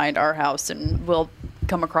woods behind our house, and we'll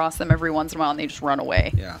come across them every once in a while, and they just run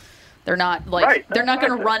away. Yeah. They're not like they're not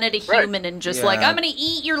going to run at a human and just like, "I'm going to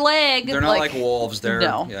eat your leg." They're not like wolves.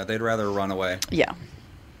 No. They'd rather run away. Yeah.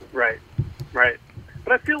 Right.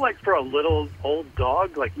 But I feel like for a little old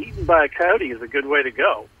dog, like, eaten by a coyote is a good way to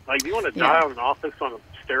go. Like, do you want to die on an office on a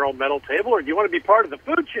sterile metal table, or do you want to be part of the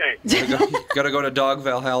food chain? Got to go to Dog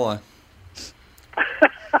Valhalla.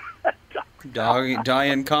 Die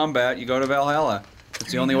in combat, you go to Valhalla.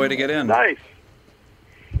 It's the only way to get in. Nice.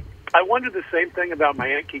 I wondered the same thing about my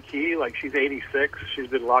Aunt Kiki. Like, she's 86. She's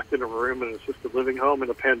been locked in a room in an assisted living home in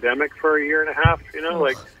a pandemic for a year and a half. You know,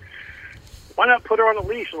 like, why not put her on a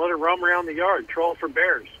leash and let her roam around the yard, troll for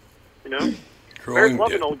bears? You know? Growing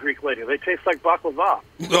love an old Greek lady. They taste like baklava.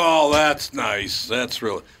 Oh, that's nice. That's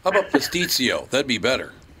really. How about pasticcio? That'd be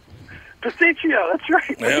better. Pasticcio, that's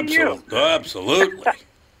right. Look at you. Absolutely.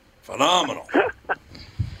 Phenomenal.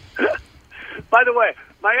 By the way,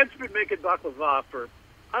 my aunt's been making baklava for,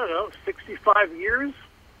 65 years.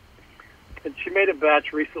 And she made a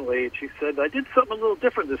batch recently, and she said, I did something a little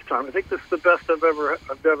different this time. I think this is the best I've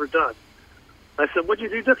ever done. I said, what'd you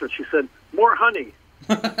do different? She said, more honey.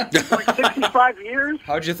 Like 65 years?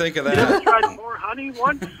 How'd you think of that? You ever tried more honey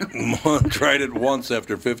once? Tried it once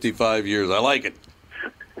after 55 years. I like it.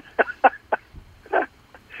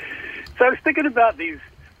 So I was thinking about these.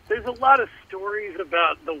 There's a lot of stories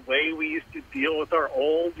about the way we used to deal with our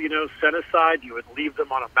old, set aside. You would leave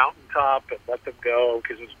them on a mountaintop and let them go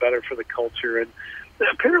because it was better for the culture. And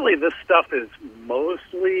apparently this stuff is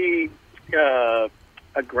mostly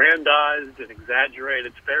aggrandized and exaggerated.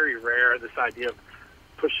 It's very rare, this idea of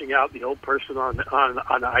pushing out the old person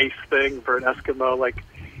on ice thing for an Eskimo. Like,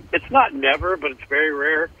 it's not never, but it's very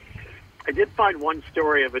rare. I did find one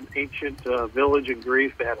story of an ancient village in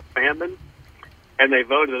Greece. They had a famine, and they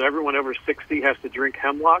voted that everyone over 60 has to drink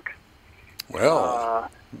hemlock.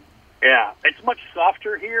 Well, yeah, it's much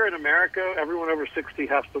softer here in America. Everyone over 60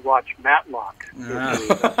 has to watch Matlock.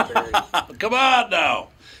 Come on now.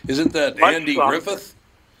 Isn't that Much Andy softer. Griffith?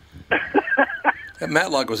 That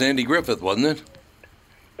Matlock was Andy Griffith, wasn't it?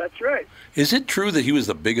 That's right. Is it true that he was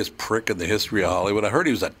the biggest prick in the history of Hollywood? I heard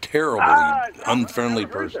he was a terribly unfriendly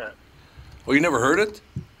person. Well, you never heard it?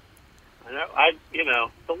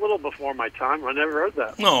 It's a little before my time. I never heard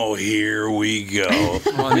that. Oh, here we go.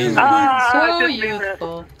 So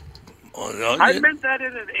youthful. I meant that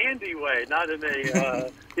in an Andy way, not in a,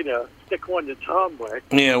 stick one to Tom way.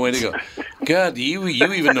 Yeah, way to go. God, you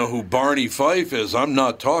even know who Barney Fife is. I'm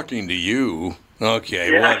not talking to you.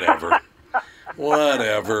 Okay, whatever.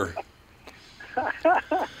 Whatever.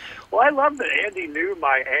 Well, I love that Andy knew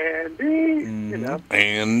my Andy,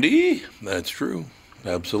 Andy? That's true.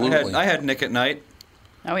 Absolutely. I had Nick at Night.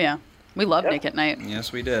 Oh, yeah. We love Nick at Night.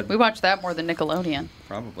 Yes, we did. We watched that more than Nickelodeon.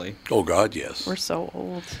 Probably. Oh, God, yes. We're so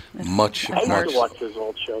old. Much. I used to watch those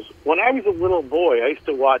old shows. When I was a little boy, I used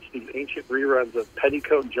to watch these ancient reruns of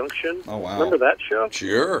Petticoat Junction. Oh, wow. Remember that show?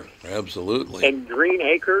 Sure, absolutely. And Green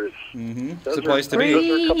Acres. Mm-hmm. Those It's a place to be. Those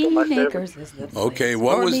are a couple of my favorites. Okay,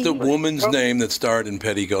 what was the woman's name that starred in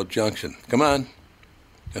Petticoat Junction? Come on.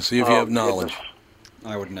 Let's see if you have knowledge.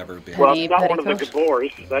 I would never be. Well, it's not one of the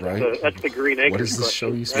Gabors. That's the Green Acres. What is this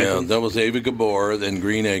show you said? Yeah, that was Ava Gabor in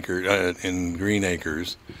Green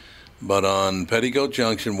Acres. But on Petticoat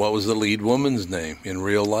Junction, what was the lead woman's name in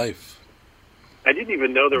real life? I didn't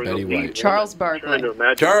even know there was a lead. Charles Barkley.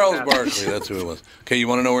 Charles Barkley, that's who it was. Okay, you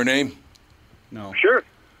want to know her name? No. Sure.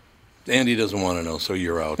 Andy doesn't want to know, so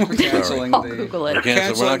you're out. We're canceling I'll Google it.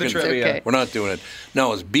 Canceling the trivia. Okay. We're not doing it.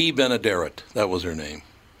 No, it's B. Benaderet. That was her name.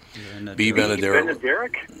 B. Benaderet.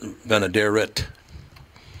 Benaderet?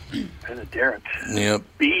 Benaderet. Yep.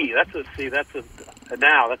 B. That's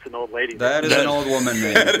an old lady name. That is an old woman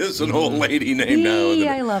name. That is an old lady name now. B,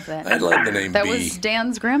 I love that. I love the name That B. was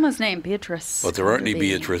Dan's grandma's name, Beatrice. But there aren't any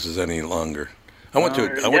Beatrices any longer. I went to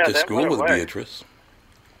that school went with away. Beatrice.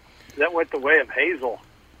 That went the way of Hazel.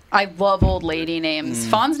 I love old lady names.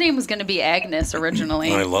 Fawn's name was going to be Agnes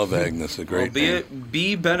originally. I love Agnes, a great name.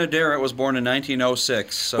 B. Benaderet was born in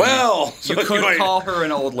 1906. So so you could call her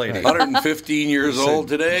an old lady. 115 years old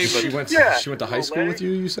today, but she went to high school with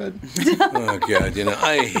you said? Oh, God,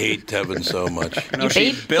 I hate Tevin so much.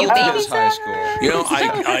 She built his high school.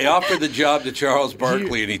 I offered the job to Charles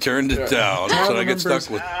Barkley, and he turned it down, so I get stuck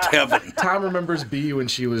with Tevin. Tom remembers B when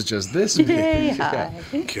she was just this big.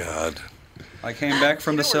 God. I came back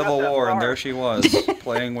from the Civil War, and there she was,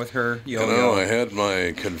 playing with her yo-yo. I had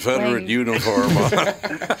my Confederate uniform on.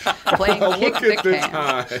 Playing kick the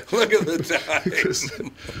can. Look at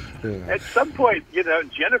the time. At some point,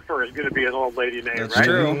 Jennifer is going to be an old lady name, That's right?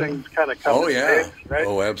 true. Things kind of come right?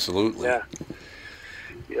 Oh, absolutely. Yeah.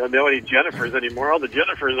 You don't know any Jennifers anymore. All the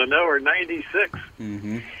Jennifers I know are 96.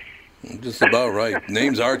 Mm-hmm. Just about right.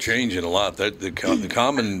 Names are changing a lot. The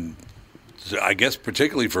common, I guess,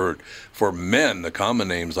 particularly for men, the common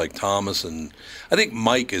names like Thomas and I think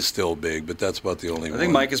Mike is still big, but that's about the only one. I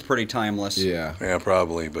think Mike is pretty timeless. Yeah,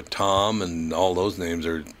 probably. But Tom and all those names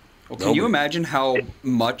are. Well, can you imagine how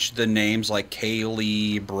much the names like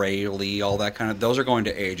Kaylee, Braley, all that kind of those are going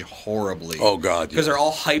to age horribly? Oh God, because they're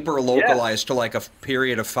all hyper localized to like a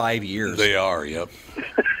period of 5 years. They are. Yep.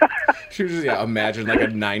 Imagine like a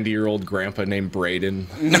 90-year-old grandpa named Braden.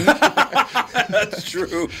 That's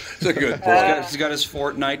true. It's a good point. He's got his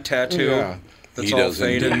Fortnite tattoo. Yeah. That's he all does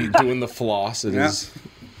faded. doing the floss. It is.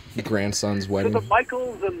 Grandson's So wedding. the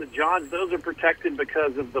Michaels and the Johns, those are protected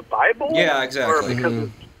because of the Bible? Yeah, exactly. Or because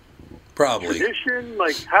of Probably. tradition?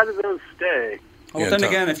 Like, how do those stay? Well, then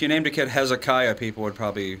again, if you named a kid Hezekiah, people would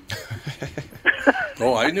probably...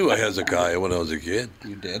 Oh, I knew a Hezekiah when I was a kid.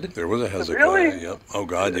 You did? There was a Hezekiah, Really? yep. Oh,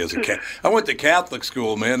 God, yes. I went to Catholic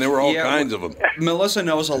school, man. There were all kinds of them. Melissa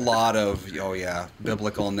knows a lot of,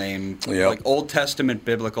 biblical names, like Old Testament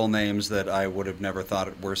biblical names that I would have never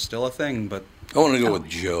thought were still a thing, but... I want to go with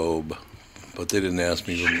Job, but they didn't ask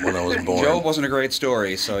me when I was born. Job wasn't a great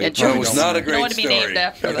story, so... It was not a great story. Named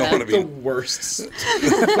after I that. don't want to be The worst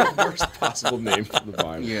possible name for the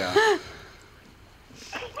Bible. Yeah.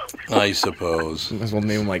 I suppose. Might as well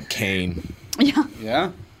name him like Cain. Yeah.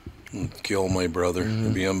 Yeah. Kill my brother.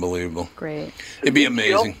 It'd be unbelievable. Great. It'd be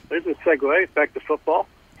amazing. There's a segue back to football.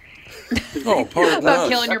 Oh, pardon About us.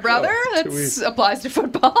 killing your brother? That applies to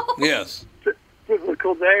football. Yes.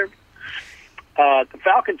 Biblical day. The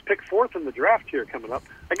Falcons pick 4th in the draft here coming up.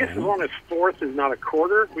 I guess as long as 4th is not a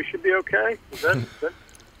quarter, we should be okay. Is that that's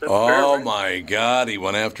Oh, fair, right? my God. He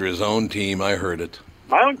went after his own team. I heard it.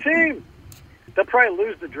 My own team. They'll probably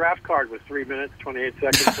lose the draft card with 3 minutes, 28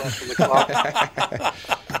 seconds left on the clock.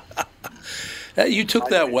 Hey, you took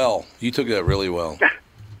that well. You took that really well.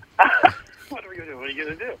 What are you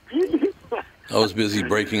going to do? I was busy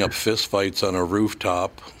breaking up fist fights on a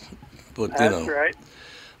rooftop. But, That's right.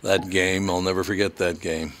 that game, I'll never forget that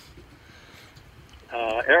game.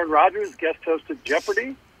 Aaron Rodgers guest hosted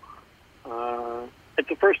Jeopardy. It's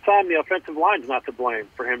the first time the offensive line's not to blame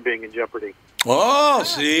for him being in Jeopardy. Oh,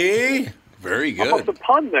 see? Very good. Almost a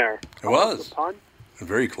pun there. It was. A pun.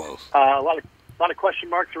 Very close. A lot of question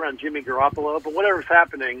marks around Jimmy Garoppolo, but whatever's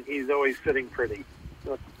happening, he's always sitting pretty.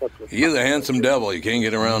 That's He is a handsome devil. You can't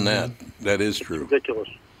get around that. That is true. ridiculous.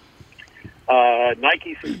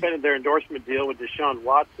 Nike suspended their endorsement deal with Deshaun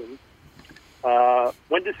Watson.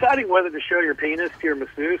 When deciding whether to show your penis to your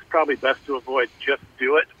masseuse, probably best to avoid "just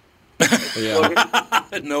do it."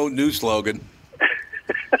 No new slogan.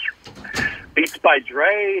 Beats by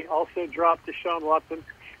Dre also dropped Deshaun Watson.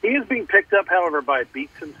 He is being picked up, however, by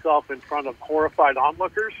Beats himself in front of horrified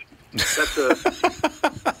onlookers. That's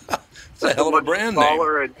a hell of a brand name.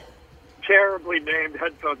 Smaller and terribly named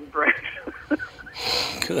headphone brand.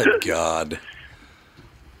 Good God.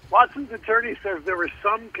 Watson's attorney says there were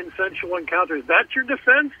some consensual encounters. That's your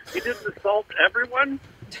defense? He didn't assault everyone?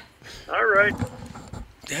 All right.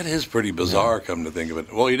 That is pretty bizarre, come to think of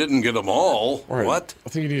it. Well, you didn't get them all. Right. What? I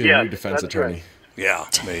think you need a new defense that's attorney. right. Yeah,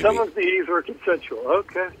 maybe. Some of these were consensual.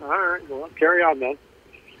 Okay. All right. Well, carry on then.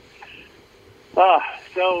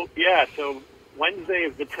 So Wednesday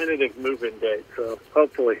is the tentative move-in date. So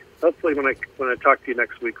hopefully when I talk to you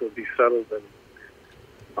next week, we'll be settled and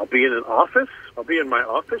I'll be in an office. I'll be in my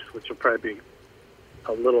office, which will probably be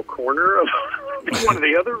a little corner of one of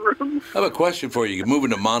the other rooms. I have a question for you. You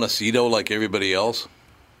moving to Montecito like everybody else?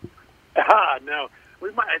 No.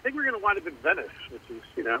 I think we're going to wind up in Venice, which is,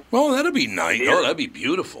 Oh, that'd be nice. Oh, that'd be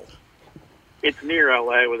beautiful. It's near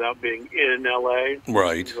L.A. without being in L.A.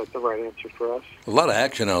 Right. That's the right answer for us. A lot of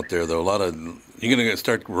action out there, though. You're going to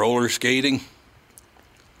start roller skating?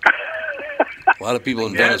 A lot of people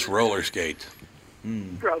in Venice roller skate.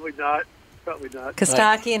 Probably not.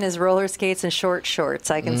 Kostaki and his roller skates and short shorts.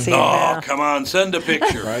 I can see it Oh, now. come on. Send a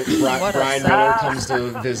picture. Right? Brian Miller comes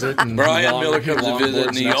to visit. And Brian Miller comes to visit,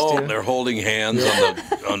 and next to you. they're holding hands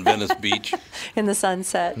on Venice Beach. In the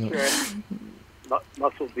sunset.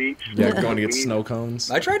 Muscle Beach. Yeah, going to get snow cones.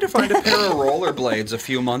 I tried to find a pair of rollerblades a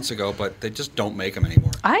few months ago, but they just don't make them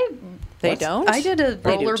anymore. They don't? I did a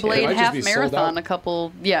They do, too. rollerblade Might just half be sold marathon out. a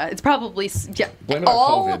couple. Yeah, it's probably Blame it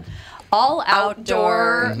on COVID. all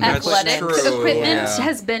outdoor That's athletic true, equipment yeah.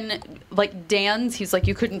 has been like Dan's. He's like,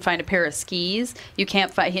 you couldn't find a pair of skis. You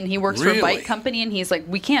can't find. And he works for Really? a bike company, and he's like,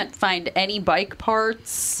 we can't find any bike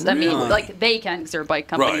parts. I mean, Really? like they can because they're a bike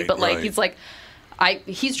company, Right, but like right. he's like.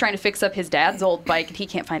 He's trying to fix up his dad's old bike, and he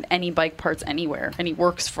can't find any bike parts anywhere. And he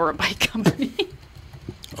works for a bike company.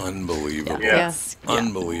 Unbelievable. Yes.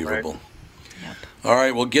 Unbelievable. All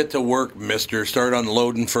right, well, get to work, mister. Start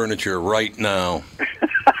unloading furniture right now.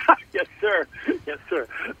 Yes, sir. Yes, sir.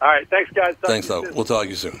 All right. Thanks, guys. Thanks, though. We'll talk to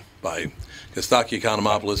you soon. Bye. Kostaki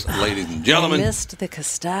Economopoulos, ladies and gentlemen. I missed the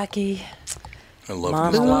Kostaki I love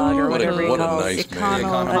monologue or Kostaki. whatever What he a calls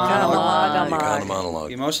nice man.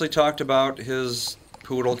 He mostly talked about his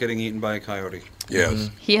poodle getting eaten by a coyote. Yes.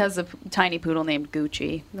 He has a tiny poodle named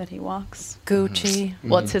Gucci that he walks. Gucci.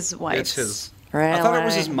 Well, it's his wife's. It's his. Really? I thought it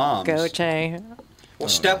was his mom's. Gucci. Well,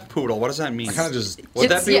 step poodle. What does that mean? I kind of just. Would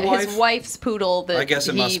that be a wife? His wife's poodle that I guess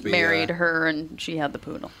it he must be, married yeah. her, and she had the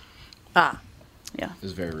poodle. Ah. Yeah.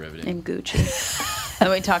 It's very riveting. Named Gucci. And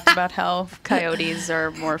we talked about how coyotes are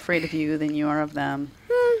more afraid of you than you are of them.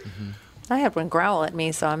 I had one growl at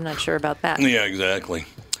me, so I'm not sure about that. Yeah, exactly.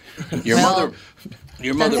 Your mother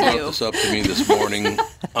brought this up to me this morning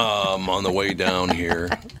on the way down here,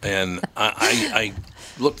 and I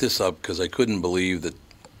looked this up because I couldn't believe that,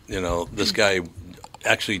 this guy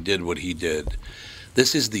actually did what he did.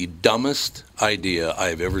 This is the dumbest idea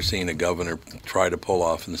I've ever seen a governor try to pull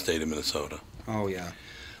off in the state of Minnesota. Oh, yeah.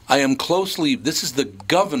 This is the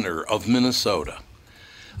governor of Minnesota.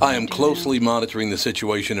 I am closely monitoring the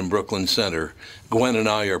situation in Brooklyn Center. Gwen and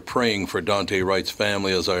I are praying for Daunte Wright's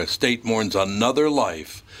family as our state mourns another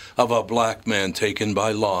life of a black man taken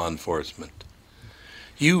by law enforcement.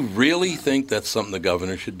 You really think that's something the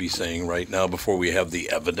governor should be saying right now before we have the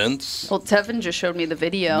evidence? Well, Tevin just showed me the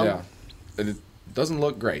video. Yeah. It doesn't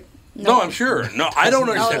look great. No, I'm sure. No, I don't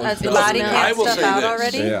understand. Has the body cam stuff out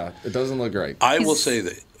already? Yeah, it doesn't look great. I will say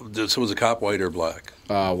that. So was the cop white or black?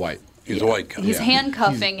 White. He's a white cop. He's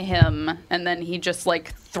handcuffing him, and then he just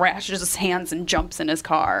thrashes his hands and jumps in his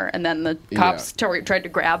car. And then the cops tried to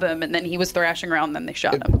grab him, and then he was thrashing around, and then they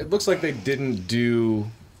shot him. It looks like they didn't do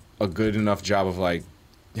a good enough job of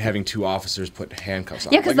having two officers put handcuffs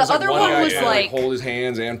on. Yeah, because the other one was hold his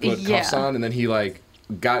hands and put cuffs on, and then he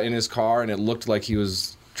got in his car, and it looked like he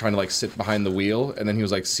was trying to sit behind the wheel, and then he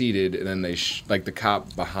was seated, and then they the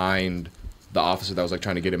cop behind the officer that was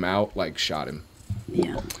trying to get him out shot him.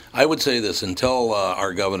 Yeah. I would say this until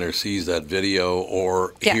our governor sees that video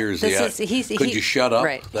or hears could you shut up?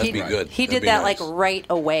 Right. That'd be good. He did that right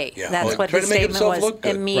away. Yeah. That's what his statement was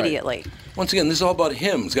immediately. Right. Once again, this is all about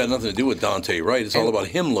him. It's got nothing to do with Daunte Wright. It's all about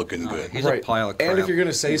him looking good. He's a pile of crap. And if you're going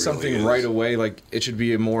to say something right away, it should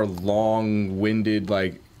be a more long-winded,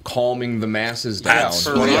 calming the masses down. That's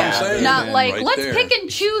what I'm saying. Not let's pick and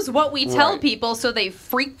choose what we tell people so they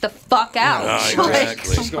freak the fuck out.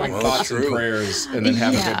 Exactly. Just going thoughts and prayers and then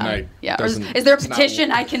have a good night. Yeah. Is there a petition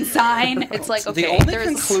I can sign? It's okay. The only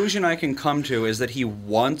conclusion I can come to is that he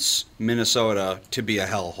wants Minnesota to be a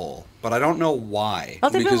hellhole, but I don't know why. Oh,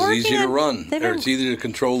 because it's easy to run. It's easy to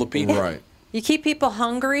control the people. Right. You keep people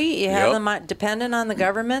hungry, you have them dependent on the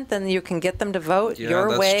government, then you can get them to vote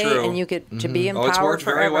your way, and you get to be empowered it's worked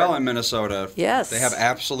forever. very well in Minnesota. Yes. They have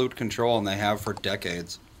absolute control, and they have for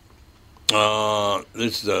decades. I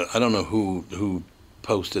don't know who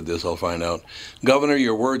posted this. I'll find out. Governor,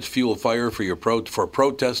 your words fuel fire for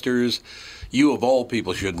protesters. You, of all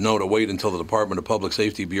people, should know to wait until the Department of Public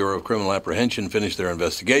Safety Bureau of Criminal Apprehension finish their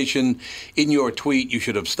investigation. In your tweet, you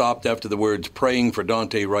should have stopped after the words praying for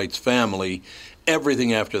Daunte Wright's family.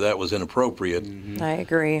 Everything after that was inappropriate. Mm-hmm. I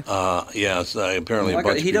agree. Yes, apparently a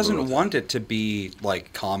bunch of he doesn't want it to be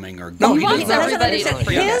calming or he wants everybody to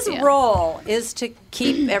freak out. His role is to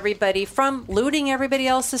keep everybody from looting everybody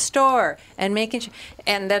else's store and making sure.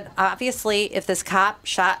 And then obviously, if this cop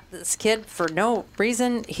shot this kid for no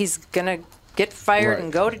reason, he's gonna get fired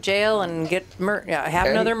and go to jail and have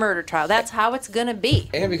another murder trial. That's how it's going to be.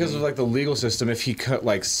 And because of the legal system, if he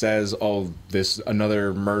says,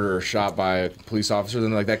 another murder shot by a police officer,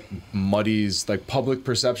 then that muddies public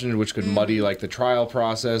perception, which could muddy the trial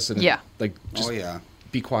process and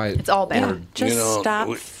be quiet. It's all bad. Just stop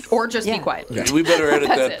or just be quiet. We better edit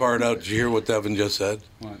that part out. Did you hear what Devin just said?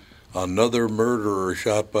 What? Another murderer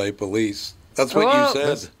shot by police. That's what you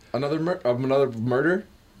said. Another murder?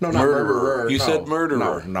 No, not murderer. You said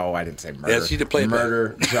murderer. No, I didn't say murder. Yes, you did play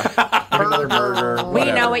murder. Another murder. We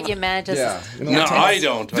know what you meant. I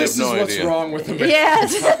don't. This I have no is what's idea. wrong with the man.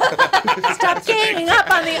 Yes. Stop ganging up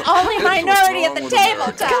on the only minority at the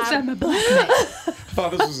table, Tom. I'm a black man. Thought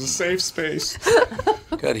this was a safe space.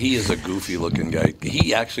 God, he is a goofy-looking guy.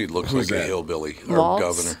 He actually looks like a hillbilly, our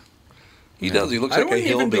governor. He does. He looks like a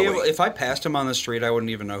hillbilly. If I passed him on the street, I wouldn't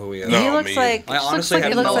even know who he is. He looks like I honestly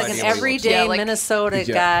have no idea. He looks like an everyday Minnesota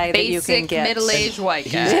guy that you can get. Middle-aged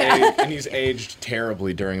white guy. And he's aged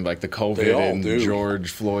terribly during the COVID and George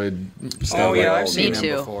Floyd stuff. Oh yeah, I've seen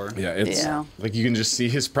him before. Yeah, it's you can just see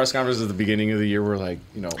his press conferences at the beginning of the year were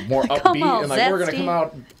more upbeat and we're gonna come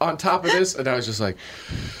out on top of this, and I was just like.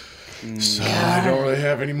 So I don't really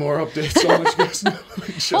have any more updates on what you guys know.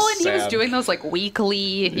 And he was doing those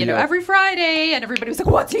weekly, every Friday, and everybody was like,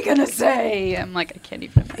 "What's he gonna say?" I'm like, I can't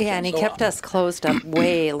even imagine. Yeah, and he kept us closed up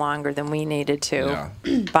way longer than we needed to.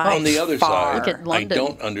 Yeah. On the other side, I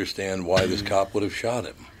don't understand why this cop would have shot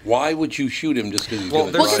him. Why would you shoot him just because he's going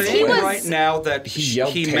to drive away? They're saying right now that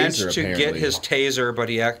he meant to get his taser, but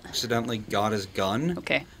he accidentally got his gun.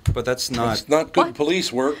 Okay. But that's not... It's not good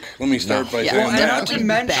police work. Let me start by saying that. And not to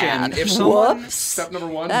mention, if someone... Step number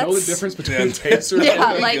one, know the difference between taser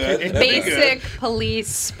and basic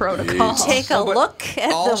police protocol. Take a look at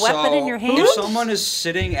the weapon in your hand. If someone is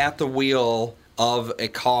sitting at the wheel of a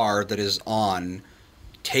car that is on,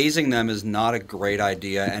 tasing them is not a great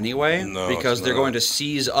idea anyway, because they're going to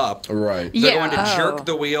seize up. Right. They're going to jerk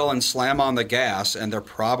the wheel and slam on the gas, and they're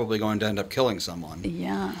probably going to end up killing someone.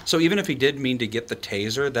 Yeah. So even if he did mean to get the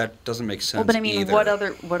taser, that doesn't make sense. Well, but I mean, either.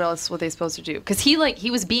 what else were they supposed to do? Because he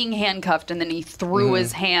was being handcuffed, and then he threw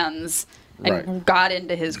his hands and got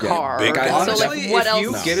into his car. Honestly, so what if else?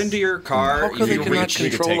 you get into your car, how could they cannot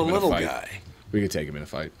control a little guy? We could take him in a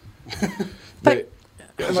fight.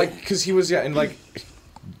 Because he was, and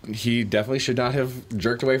he definitely should not have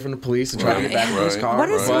jerked away from the police and tried to get back into his car. What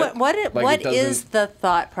is the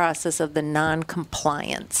thought process of the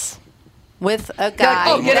non-compliance with a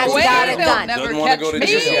guy that's got a gun? Doesn't want to go to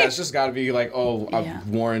jail. Yeah, it's just got to be like, a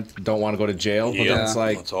warrant, don't want to go to jail. But then it's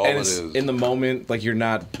like, that's all it is. In the moment, like you're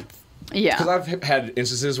not. Yeah. Because I've had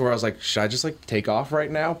instances where I was like, should I just take off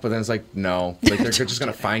right now? But then it's like, no. Like they're just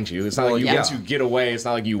going to find you. It's not like once you get away, it's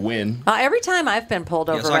not like you win. Every time I've been pulled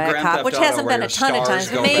over by a cop, which hasn't been a ton of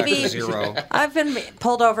times, but maybe I've been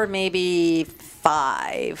pulled over maybe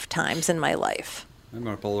 5 times in in my life. I'm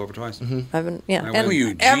going to pull over twice. I've been, and were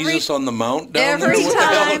you Jesus on the mount down there? Every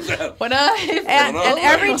time, and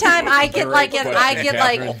every time I get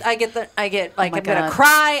I'm gonna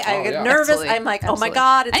cry. I get nervous. Absolutely. I'm like, oh my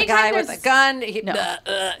God, it's a guy with a gun.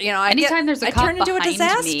 Anytime there's a cop turn into a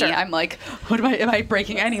disaster. Me, I'm like, am I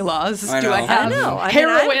breaking any laws? I Do I have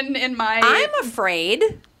heroin in my? I'm afraid.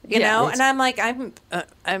 You know, and I'm like, hands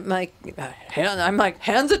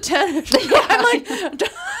at 10. I'm like,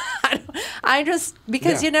 I just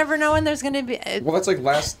because you never know when there's going to be. Well, that's like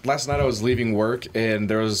last night I was leaving work and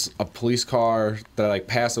there was a police car that I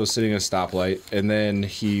passed that was sitting at a stoplight, and then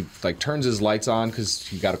he turns his lights on because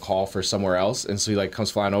he got a call for somewhere else, and so he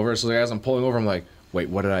comes flying over. So as I'm pulling over, I'm like, wait,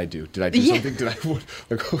 what did I do? Did I do something? Did I? What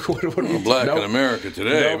black in America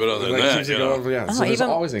today, but other than that, so there's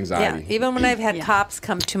always anxiety. Yeah, even when I've had cops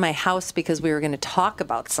come to my house because we were going to talk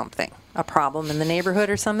about something, a problem in the neighborhood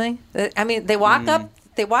or something. I mean, they walk up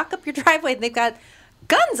your driveway and they've got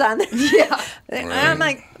guns on there. Yeah, and I'm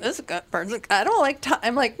like, this person. I don't like.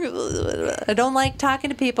 I don't like talking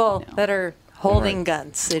to people that are holding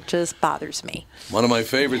guns. It just bothers me. One of my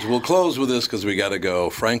favorites. We'll close with this because we got to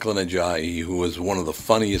go. Franklin Ajayi, who was one of the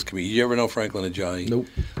funniest comedians. You ever know Franklin Ajayi? Nope.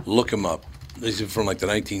 Look him up. He's from the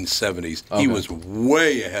 1970s. Okay. He was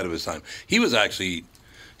way ahead of his time. He was actually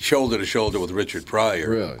shoulder to shoulder with Richard Pryor.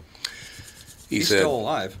 Really? He's still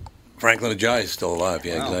alive. Franklin Ajayi is still alive.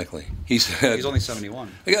 Yeah, exactly. He said he's only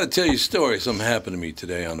 71. I got to tell you a story. Something happened to me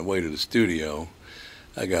today on the way to the studio.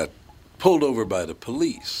 I got pulled over by the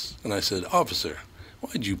police. And I said, officer,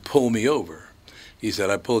 why'd you pull me over? He said,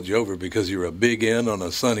 I pulled you over because you're a big N on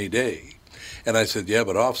a sunny day. And I said, yeah,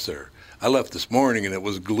 but officer, I left this morning and it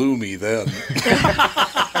was gloomy then.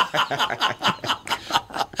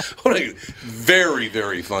 What a very,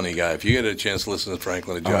 very funny guy. If you get a chance to listen to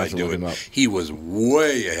Franklin Ajayi do it, he was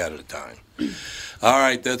way ahead of the time. All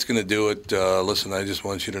right, that's going to do it. Listen, I just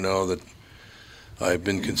want you to know that I've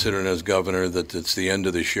been considered as governor, that it's the end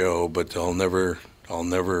of the show, but I'll never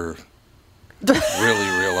really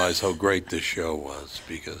realize how great this show was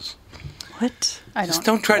because. What?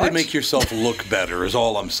 Don't try to make yourself look better is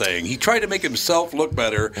all I'm saying. He tried to make himself look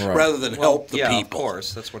better rather than help the people. Of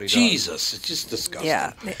course, that's what he does. Jesus, it's just disgusting.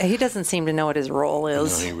 Yeah, he doesn't seem to know what his role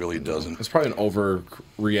is. No, he really doesn't. It's probably an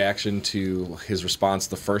overreaction to his response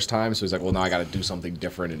the first time, so he's like, well, now I got to do something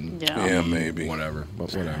different and maybe. Whatever.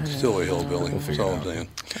 But whatever. Still a hillbilly, that's all I'm saying.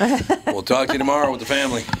 We'll talk to you tomorrow with the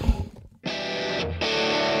family.